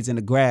catch fades in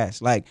the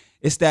grass. Like,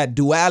 it's that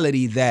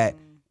duality that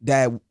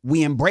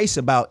we embrace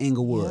about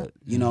Inglewood,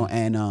 you know,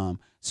 and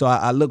so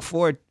I look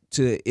forward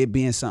to it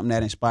being something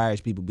that inspires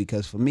people,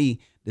 because for me,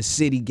 the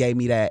city gave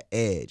me that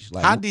edge.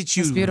 Like, How did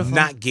you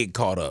not get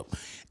caught up?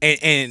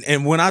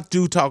 And when I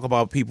do talk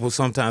about people,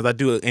 sometimes I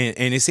do,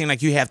 and it seems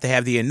like you have to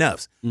have the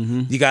enoughs.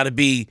 You got to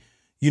be,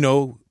 you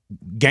know,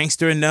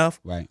 gangster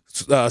enough, right,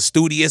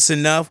 studious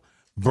enough,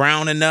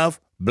 brown enough,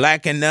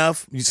 black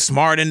enough,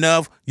 smart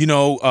enough, you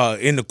know,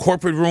 in the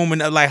corporate room,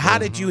 and like, how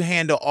did you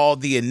handle all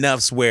the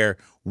enoughs where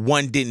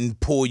one didn't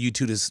pull you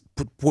to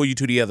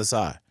the other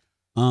side?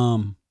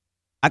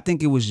 I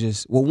think it was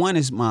just, well, one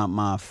is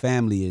my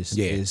family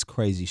is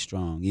crazy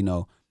strong. You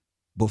know,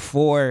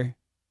 before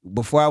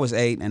I was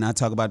 8, and I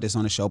talk about this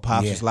on the show,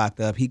 Pops was locked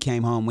up. He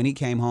came home. When he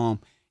came home,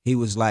 he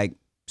was like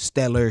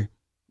stellar,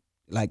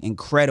 like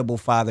incredible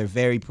father,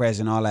 very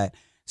present, all that.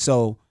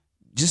 So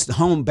just the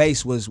home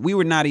base was, we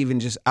were not even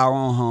just our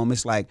own home.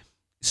 It's like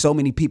so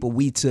many people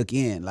we took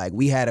in. Like,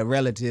 we had a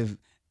relative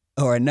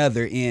or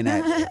another in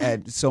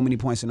at so many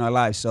points in our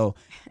lives. So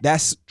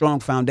that strong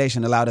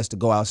foundation allowed us to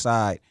go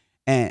outside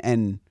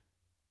and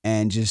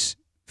just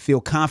feel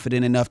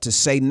confident enough to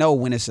say no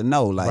when it's a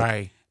no.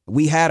 Like,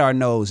 we had our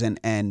no's,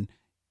 and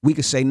we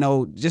could say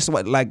no. Just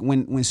like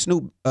when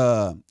Snoop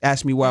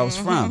asked me where I was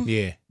from,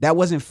 that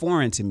wasn't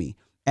foreign to me.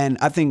 And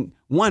I think,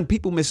 one,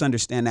 people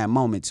misunderstand that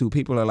moment too.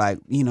 People are like,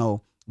 you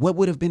know, what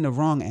would have been the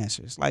wrong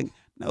answer? It's like,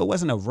 no, it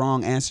wasn't a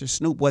wrong answer.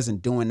 Snoop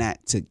wasn't doing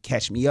that to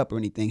catch me up or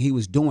anything. He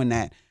was doing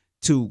that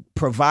to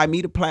provide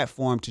me the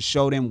platform to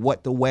show them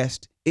what the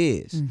West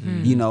is,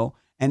 you know?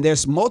 And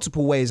there's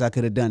multiple ways I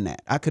could have done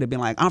that. I could have been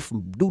like, I'm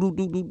from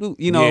do,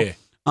 you know?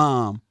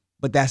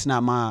 But that's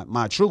not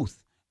my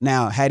truth.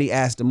 Now, had he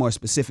asked a more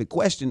specific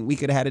question, we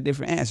could have had a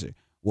different answer.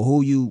 Well,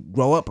 who you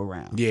grow up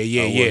around?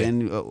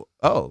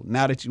 Oh,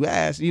 now that you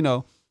ask, you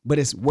know, but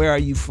it's, where are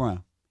you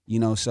from? You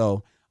know,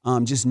 so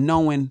just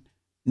knowing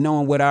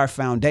what our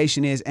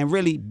foundation is and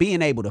really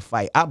being able to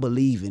fight. I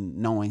believe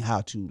in knowing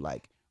how to,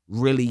 like,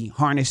 really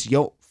harness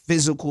your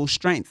physical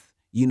strength,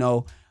 you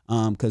know,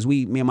 because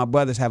me and my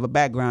brothers have a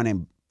background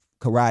in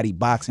karate,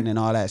 boxing, and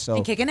all that. So,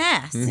 and kicking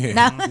ass.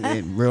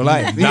 In real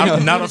life,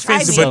 not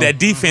offensive, but that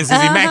defense is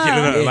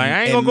immaculate. Like,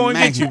 I ain't gonna go and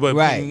get you, but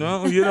right. you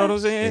know what I'm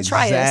saying?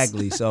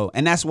 Exactly. So,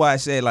 and that's why I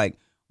said, like,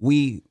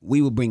 we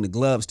would bring the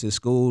gloves to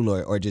school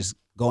or just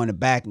go in the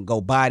back and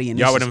go body. And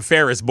y'all were them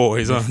Ferris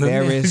boys, huh?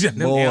 Ferris boys.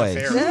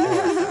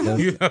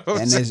 You know what I'm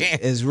and saying?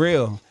 it's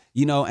real,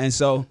 you know. And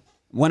so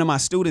one of my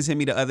students hit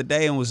me the other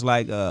day and was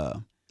like,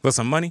 "For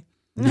some money?"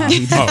 No,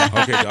 he didn't.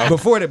 Okay.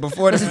 Before the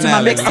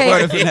finale.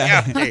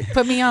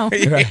 Put me on.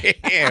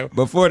 Right.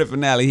 Before the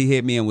finale, he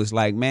hit me and was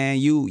like, "Man,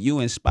 you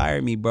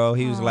inspired me, bro."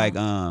 He was like,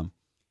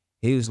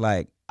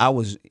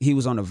 he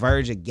was on the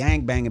verge of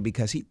gangbanging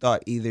because he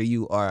thought either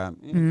you are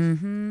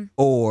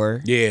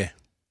or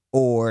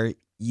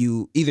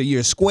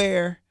you're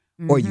square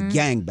or you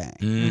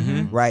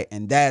gangbang, right?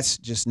 And that's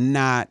just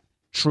not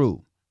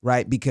true,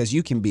 right? Because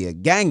you can be a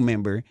gang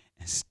member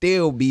and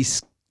still be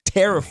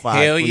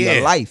terrified for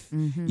your life.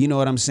 You know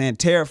what I'm saying?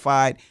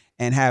 Terrified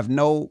and have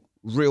no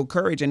real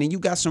courage. And then you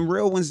got some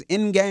real ones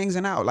in gangs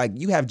and out. Like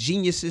you have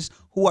geniuses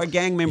who are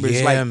gang members.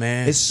 Yeah, like,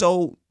 man. It's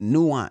so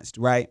nuanced,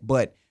 right?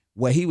 But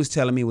what he was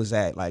telling me was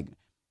that, like,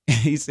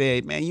 he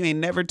said, man, you ain't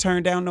never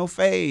turned down no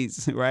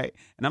fades, right?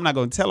 And I'm not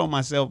going to tell on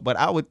myself, but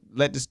I would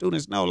let the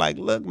students know, like,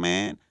 look,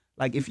 man,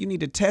 like if you need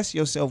to test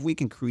yourself, we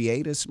can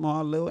create a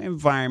small little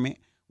environment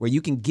where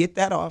you can get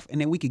that off, and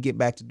then we could get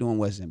back to doing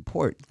what's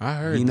important. I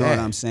heard You know that. what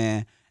I'm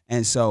saying?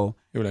 And so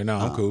You were like, no,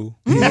 I'm cool.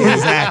 yeah,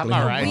 exactly.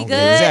 All right. We I'm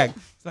good?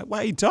 Exactly. It's like, why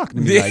are you talking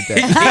to me like that?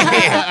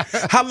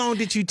 Yeah. How long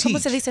did you teach? ¿Cómo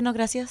se dice no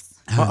gracias?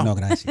 No,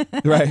 gracias.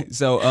 Right.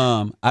 So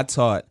I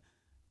taught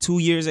 2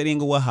 years at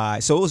Inglewood High.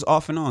 So it was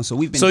off and on. So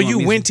we've been So doing you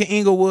music. went to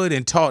Inglewood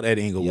and taught at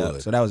Yeah,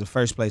 Inglewood. so that was the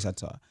first place I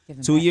taught.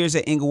 Giving 2 back. years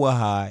at Inglewood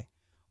High,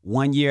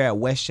 1 year at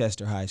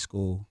Westchester High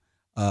School,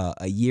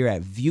 a year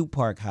at View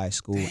Park High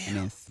School, and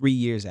then 3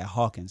 years at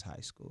Hawkins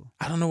High School.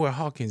 I don't know where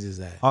Hawkins is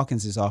at.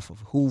 Hawkins is off of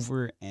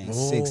Hoover and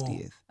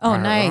 60th. Oh,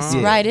 nice.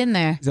 Yeah. Right in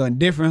there. So in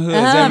different hoods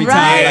Uh-huh, every right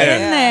time. Like,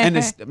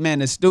 in there.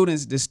 And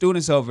the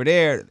students over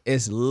there,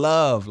 it's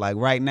love, like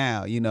right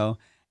now, you know.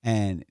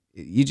 And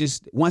you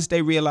just, once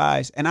they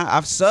realize, and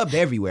I've subbed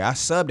everywhere. I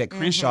subbed at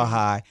Crenshaw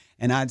High,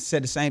 and I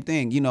said the same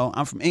thing. You know,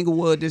 I'm from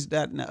Inglewood, this,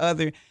 that, and the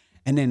other.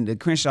 And then the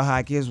Crenshaw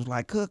High kids was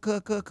like, cook. I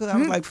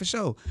was like, for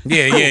sure.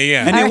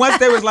 Yeah. And then once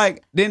they was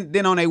like,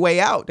 then on their way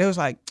out, they was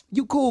like,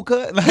 you cool,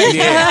 cut. Like,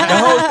 the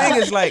whole thing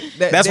is like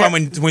that. That's why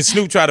when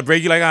Snoop tried to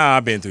break you, like,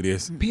 I've been through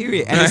this.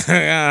 Period. And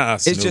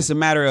it's Snoop. just a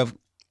matter of,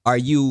 are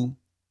you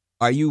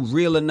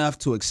real enough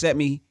to accept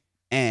me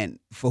and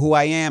for who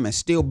I am and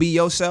still be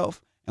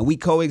yourself and we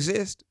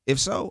coexist? If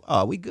so,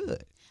 we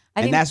good.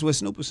 I And think that's what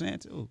Snoop was saying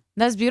too.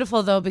 that's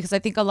beautiful though, because I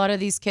think a lot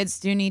of these kids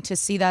do need to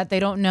see that. They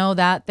don't know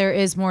that there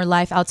is more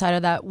life outside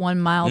of that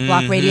 1 mile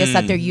block radius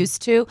that they're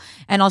used to.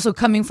 And also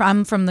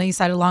I'm from the east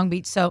side of Long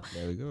Beach. So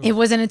it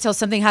wasn't until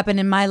something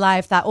happened in my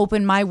life that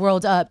opened my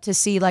world up to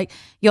see like,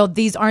 yo,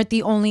 these aren't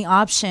the only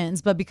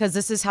options, but because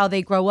this is how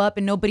they grow up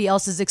and nobody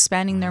else is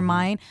expanding their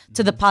mind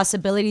to the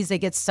possibilities, they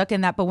get stuck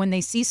in that. But when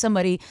they see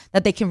somebody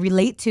that they can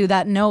relate to,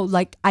 that no,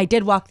 like I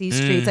did walk these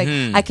streets, like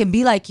I can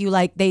be like you,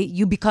 like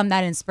you become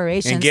that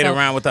inspiration. And get So,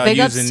 around without big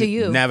ups to using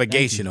you.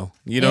 navigational.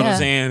 You know what I'm Yeah.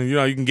 saying? You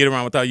know, you can get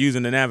around without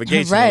using the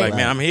navigation. Right. Like,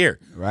 man, I'm here.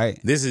 Right.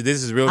 This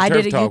is real I turf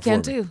did it, you talk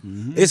can for me.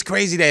 too. It's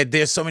crazy that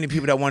there's so many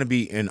people that want to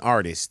be an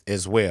artist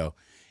as well.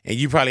 And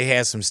you probably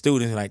had some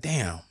students like,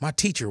 damn, my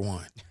teacher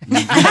won. You know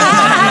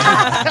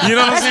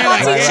what I'm saying? Like,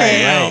 teacher.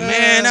 damn,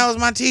 man, that was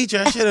my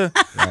teacher.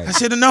 I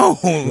should have known.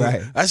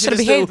 Right. I should have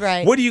behaved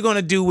right. What are you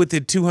gonna do with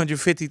the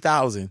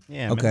 $250,000?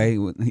 Yeah, Okay.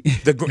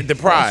 The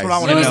prize. what I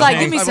you wanna It was know? like,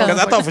 give me some. Because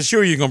I thought for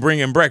sure you were gonna bring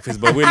in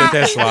breakfast, but we'll let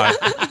that slide.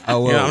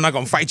 Oh, You know, well, I'm not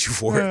gonna fight you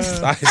for it.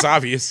 It's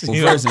obvious. well,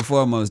 you know? first and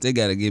foremost, they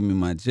got to give me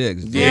my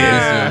checks. Bro. Yeah.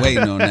 They're still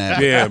waiting on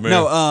that. Yeah, man.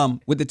 No,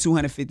 with the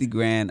 250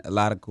 grand, a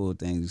lot of cool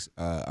things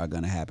are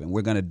gonna happen.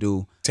 We're gonna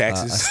do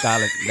Taxes. a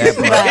scholarship. That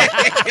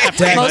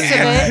part. Most of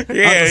it.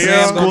 Yeah, Uncle Sam yeah.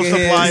 gonna School get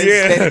his, supplies.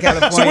 state of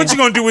California. So what you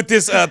gonna do with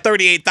this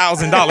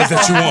 $38,000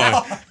 that you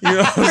won? You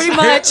know what I'm Pretty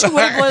much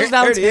what it boils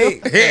down to.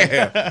 38.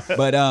 Yeah.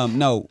 But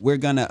no, we're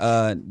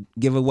gonna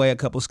give away a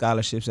couple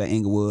scholarships at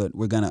Inglewood.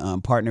 We're gonna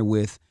partner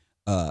with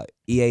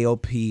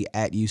EAOP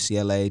at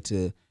UCLA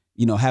to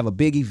have a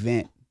big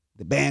event.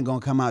 The band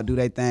gonna come out, do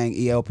their thing.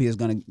 EAOP is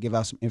gonna give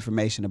out some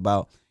information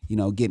about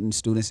getting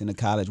students into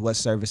college, what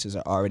services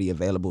are already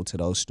available to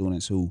those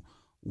students who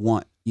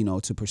want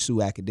to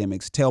pursue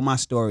academics. Tell my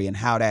story and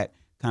how that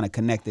kind of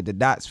connected the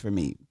dots for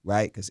me,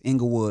 right? Because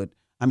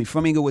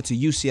from Inglewood to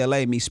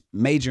UCLA, me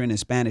majoring in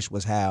Spanish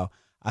was how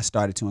I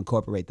started to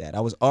incorporate that. I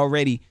was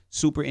already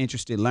super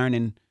interested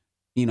learning,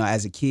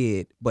 as a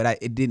kid, but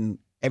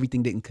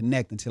everything didn't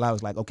connect until I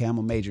was like, okay, I'm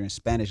a major in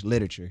Spanish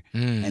literature.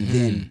 And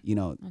then,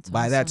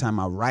 by that time,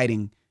 my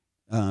writing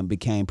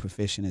became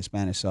proficient in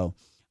Spanish. So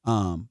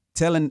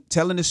telling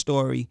the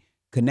story,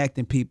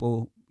 connecting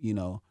people,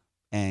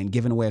 and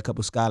giving away a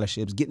couple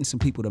scholarships, getting some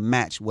people to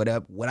match what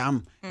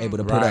I'm able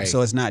to put up. Right.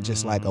 So it's not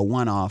just like a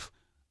one-off,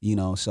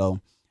 so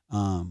it's a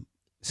And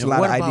lot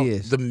what of about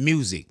ideas. the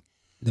music.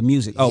 The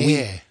music. Oh,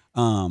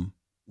 Yeah.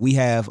 we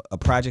have a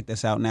project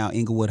that's out now,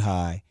 Inglewood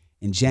High.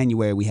 In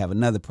January, we have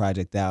another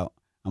project out.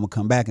 I'm gonna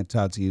come back and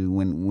talk to you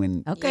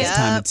when Okay. it's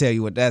time to tell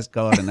you what that's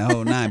called and the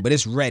whole nine. But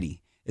it's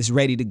ready. It's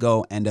ready to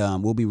go, and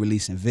we'll be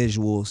releasing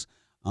visuals.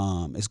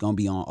 It's gonna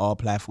be on all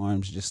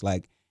platforms, just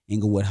like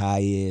Inglewood High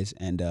is,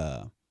 and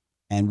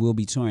we'll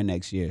be touring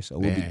next year. So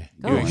we'll Man,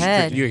 Go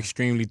ahead. You're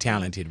extremely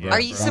talented, bro. Are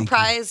you Thank you.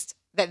 surprised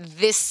that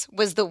this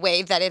was the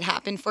wave that it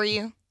happened for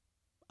you?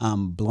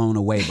 I'm blown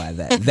away by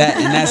that. And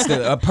that's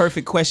a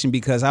perfect question,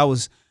 because I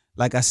was,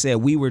 like I said,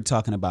 we were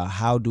talking about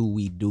how do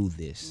we do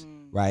this,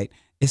 right?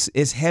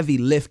 It's heavy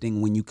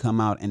lifting when you come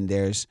out and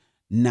there's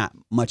not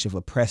much of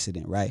a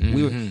precedent, right?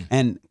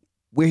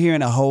 We're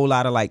hearing a whole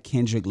lot of like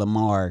Kendrick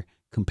Lamar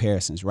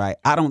comparisons, right?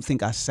 I don't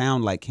think I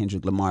sound like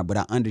Kendrick Lamar, but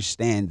I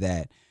understand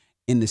that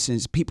in the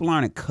sense people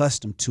aren't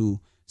accustomed to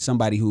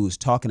somebody who's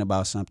talking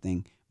about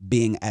something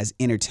being as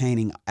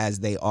entertaining as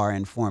they are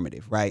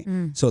informative, right?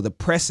 So the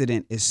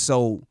precedent is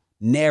so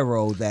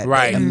narrow that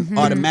they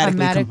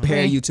automatically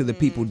compare you to the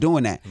people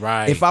doing that.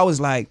 Right. If I was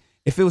like,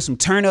 if it was some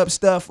turn up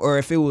stuff or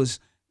if it was,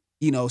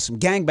 you know, some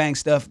gangbang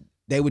stuff,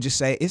 they would just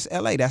say, it's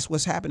LA, that's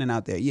what's happening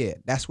out there. Yeah,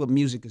 that's what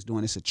music is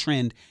doing. It's a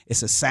trend,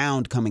 it's a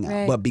sound coming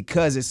out. But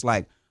because it's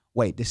like,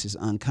 wait, this is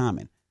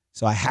uncommon,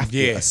 so I have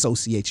to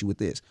associate you with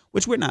this,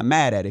 which we're not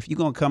mad at. If you're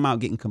going to come out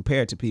getting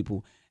compared to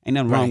people, ain't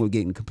nothing wrong with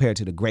getting compared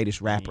to the greatest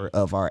rapper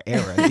of our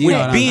era. You know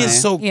what being I'm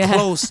saying? so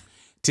close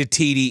to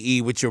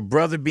TDE, with your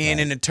brother being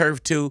in the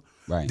turf too,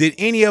 did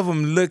any of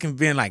them look and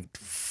being like,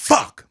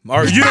 fuck?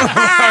 Or, you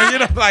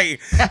know, like,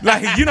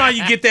 you know how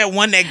you get that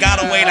one that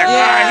got away, like, all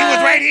right, he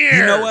was right here.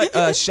 You know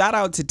what? Shout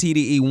out to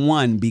TDE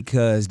 1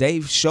 because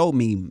they've showed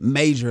me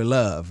major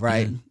love,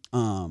 right?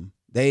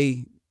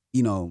 They,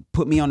 you know,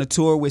 put me on a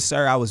tour with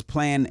Sir. I was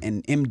playing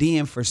and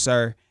MDing for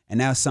Sir, and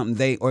that was something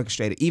they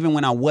orchestrated. Even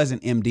when I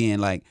wasn't MDing,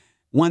 like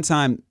one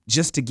time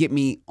just to get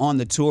me on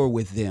the tour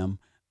with them,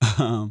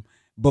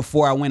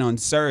 before I went on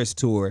Sir's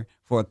tour,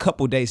 for a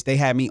couple days, they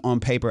had me on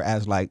paper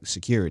as like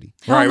security.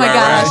 Oh my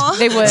gosh,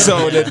 they would.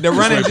 So the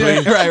running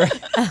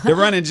joke, the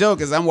running joke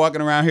is I'm walking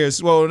around here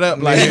swollen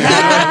up like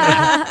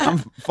I'm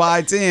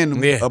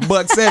 5'10",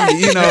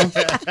 $170, you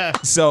know.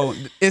 So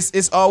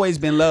it's always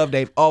been love.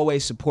 They've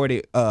always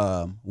supported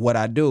what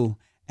I do,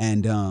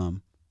 and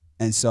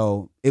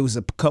so it was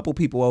a couple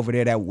people over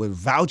there that were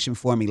vouching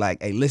for me,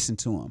 like, hey, listen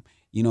to him.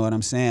 You know what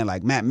I'm saying?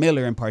 Like Matt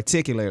Miller in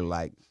particular,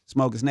 like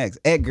Smoke is Next.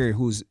 Edgar,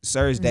 who's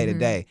Sir's day to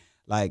day.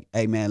 Like,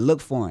 hey, man, look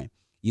for him,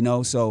 you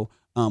know? So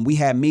we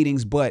had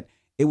meetings, but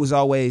it was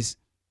always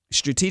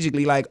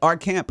strategically, like our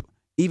camp,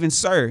 even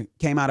Sir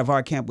came out of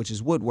our camp, which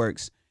is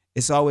Woodworks.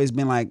 It's always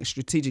been like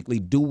strategically,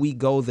 do we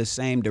go the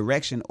same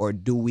direction or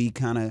do we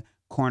kind of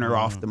corner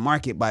off the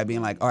market by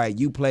being like, all right,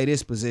 you play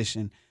this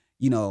position,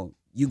 you know,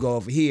 you go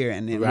over here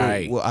and then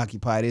we'll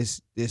occupy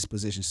this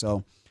position.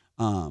 So,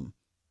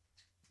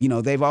 you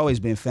know, they've always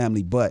been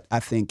family, but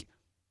I think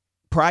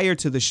prior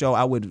to the show,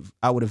 I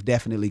would have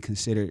definitely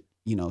considered,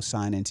 you know,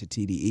 sign into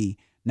TDE.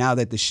 Now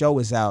that the show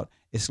is out,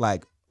 it's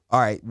like, all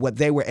right, what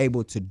they were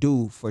able to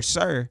do for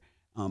Sir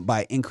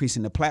by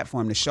increasing the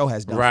platform the show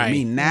has done for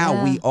me.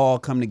 Now we all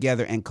come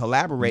together and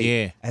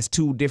collaborate as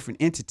two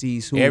different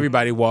entities. Who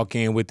everybody walk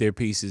in with their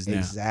pieces now.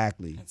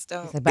 Exactly. That's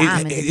dope.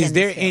 Is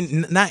there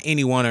not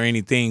anyone or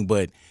anything,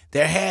 but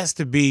there has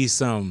to be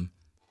some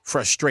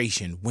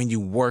frustration when you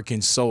working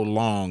so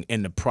long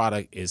and the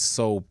product is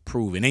so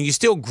proven and you're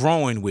still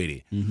growing with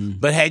it.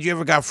 But had you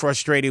ever got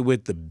frustrated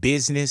with the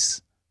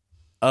business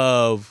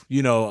of,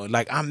 you know,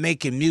 like I'm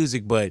making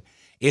music, but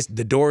it's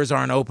the doors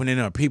aren't opening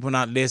or people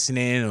not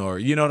listening, or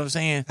you know what I'm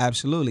saying?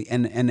 Absolutely.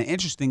 And the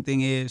interesting thing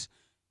is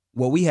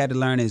what we had to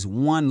learn is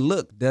one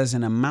look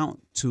doesn't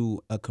amount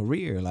to a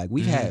career. Like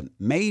we've had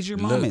major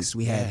moments.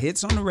 We had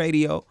hits on the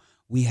radio.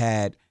 We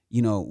had,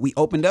 you know, we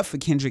opened up for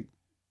Kendrick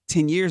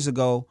 10 years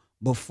ago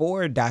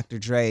before Dr.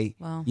 Dre,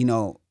 you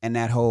know, and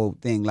that whole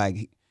thing.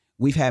 Like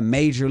we've had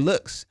major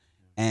looks,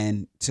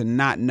 and to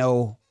not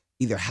know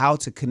either how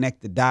to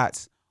connect the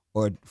dots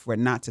or for it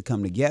not to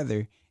come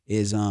together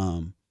is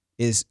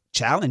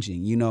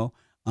challenging, you know.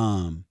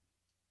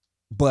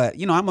 But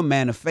you know, I'm a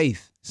man of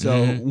faith.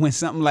 So when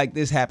something like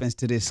this happens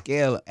to this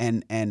scale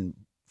and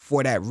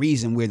for that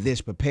reason we're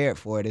this prepared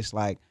for it, it's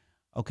like,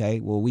 okay,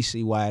 well, we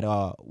see why it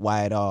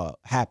all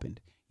happened,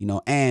 you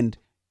know, and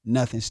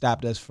nothing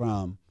stopped us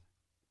from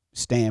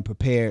staying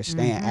prepared,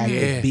 staying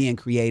active, being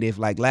creative.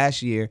 Like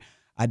last year,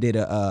 I did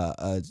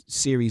a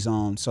series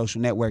on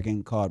social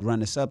networking called Run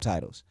the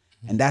Subtitles.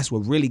 And that's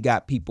what really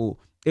got people.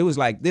 It was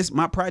like this,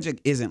 my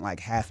project isn't like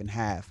half and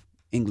half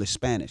English,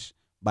 Spanish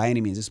by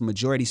any means. It's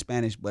majority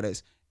Spanish, but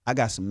I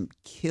got some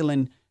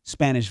killing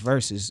Spanish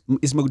verses.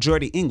 It's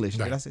majority English.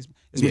 Did I say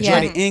it's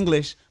majority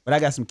English, but I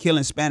got some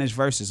killing Spanish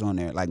verses on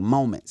there, like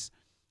moments.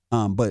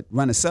 But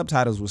Run the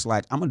Subtitles was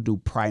like, I'm gonna do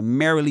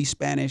primarily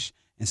Spanish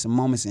and some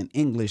moments in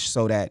English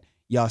so that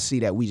y'all see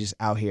that we just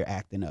out here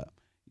acting up,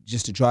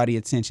 just to draw the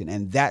attention.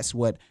 And that's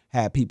what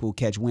had people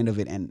catch wind of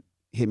it and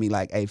hit me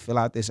like, hey, fill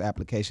out this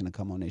application to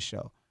come on this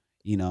show,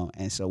 you know?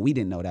 And so we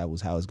didn't know that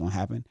was how it was gonna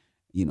happen.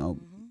 You know,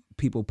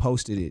 people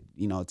posted it,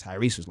 you know,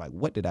 Tyrese was like,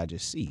 what did I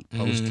just see?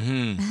 Post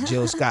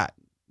Jill Scott,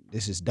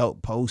 this is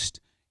dope.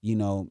 Post, you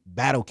know,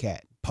 Battle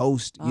Cat,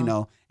 post, you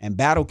know, and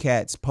Battle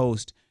Cat's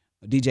post,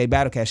 DJ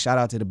Battle Cat, shout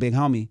out to the big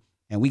homie,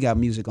 and we got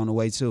music on the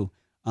way too.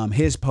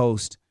 His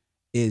post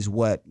is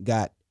what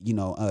got, you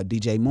know,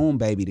 DJ Moon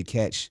Baby to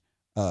catch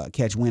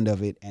wind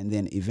of it, and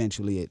then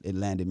eventually it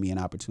landed me an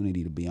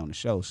opportunity to be on the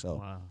show.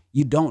 So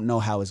you don't know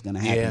how it's gonna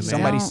happen. Yeah,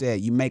 somebody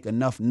said you make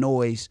enough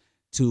noise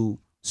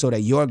so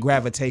that your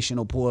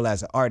gravitational pull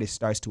as an artist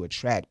starts to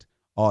attract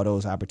all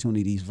those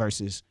opportunities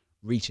versus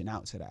reaching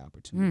out to the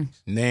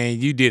opportunities. Man,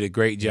 you did a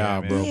great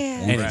job, bro.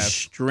 And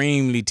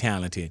extremely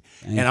talented.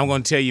 And I'm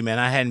gonna tell you, man,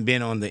 I hadn't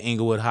been on the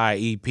Inglewood High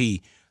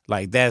EP.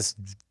 Like that's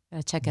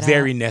check it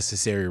very out.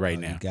 necessary right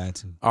now. You got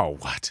to. Oh,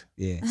 what?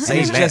 Yeah.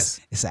 Say less.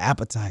 It's an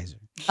appetizer.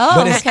 Oh,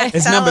 But it's, okay.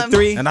 it's Tell number him.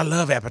 3. And I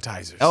love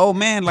appetizers. Oh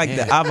man, like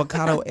the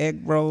avocado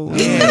egg roll.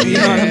 Yeah, You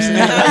know what I'm saying?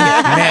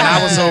 Man,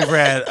 I was over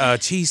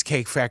at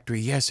Cheesecake Factory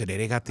yesterday.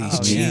 They got these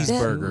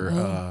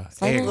cheeseburger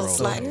egg rolls.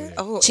 Slider?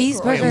 Oh,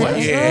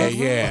 Cheeseburger.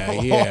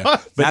 Yeah.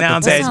 But Not now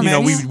the that sounds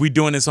nice. we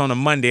doing this on a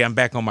Monday, I'm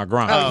back on my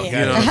grind. Oh, You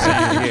know what I'm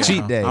saying? Yeah.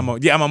 Cheat day.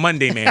 I'm a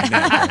Monday man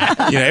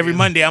now. Every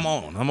Monday I'm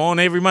on. I'm on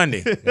every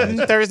Monday.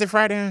 Thursday,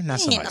 Friday, not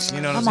so much.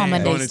 You know what I'm I'm saying? on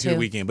Mondays, Going into the too.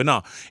 weekend. But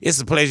no, it's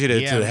a pleasure to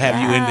have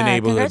you in the Yeah,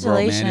 neighborhood, bro.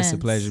 congratulations. Man, it's a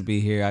pleasure to be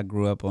here. I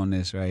grew up on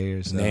this right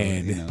here. So,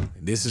 Man, you know,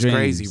 this is dreams.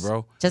 crazy,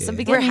 bro. Just the We're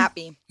beginning.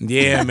 happy.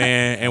 Yeah,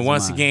 man. And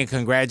once mine. again,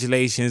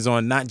 congratulations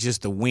on not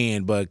just the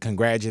win, but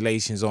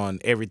congratulations on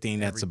everything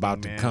that's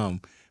about to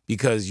come,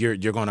 because you're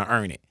going to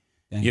earn it.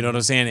 You know what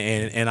I'm saying?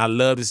 And I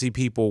love to see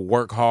people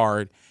work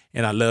hard,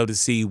 and I love to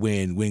see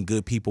when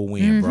good people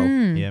win, bro.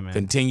 Yeah, man.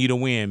 Continue to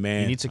win, You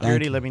man. need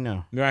security? Let me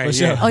know. Right, For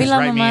sure. yeah. Hoy Just lang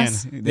write me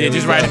mas. in. Yeah,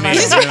 just write him in. You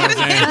know what I'm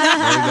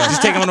saying?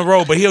 Just take him on the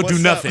road, but he'll do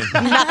nothing. What's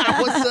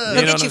up?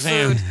 You know get what you I'm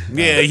saying? food.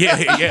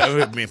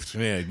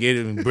 Yeah. Get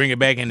it, bring it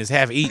back and it's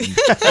half eaten. G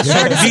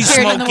security in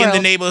Smoke the in the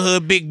world.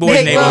 neighborhood, big boy Big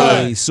boy.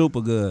 neighborhood. Hey, super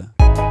good.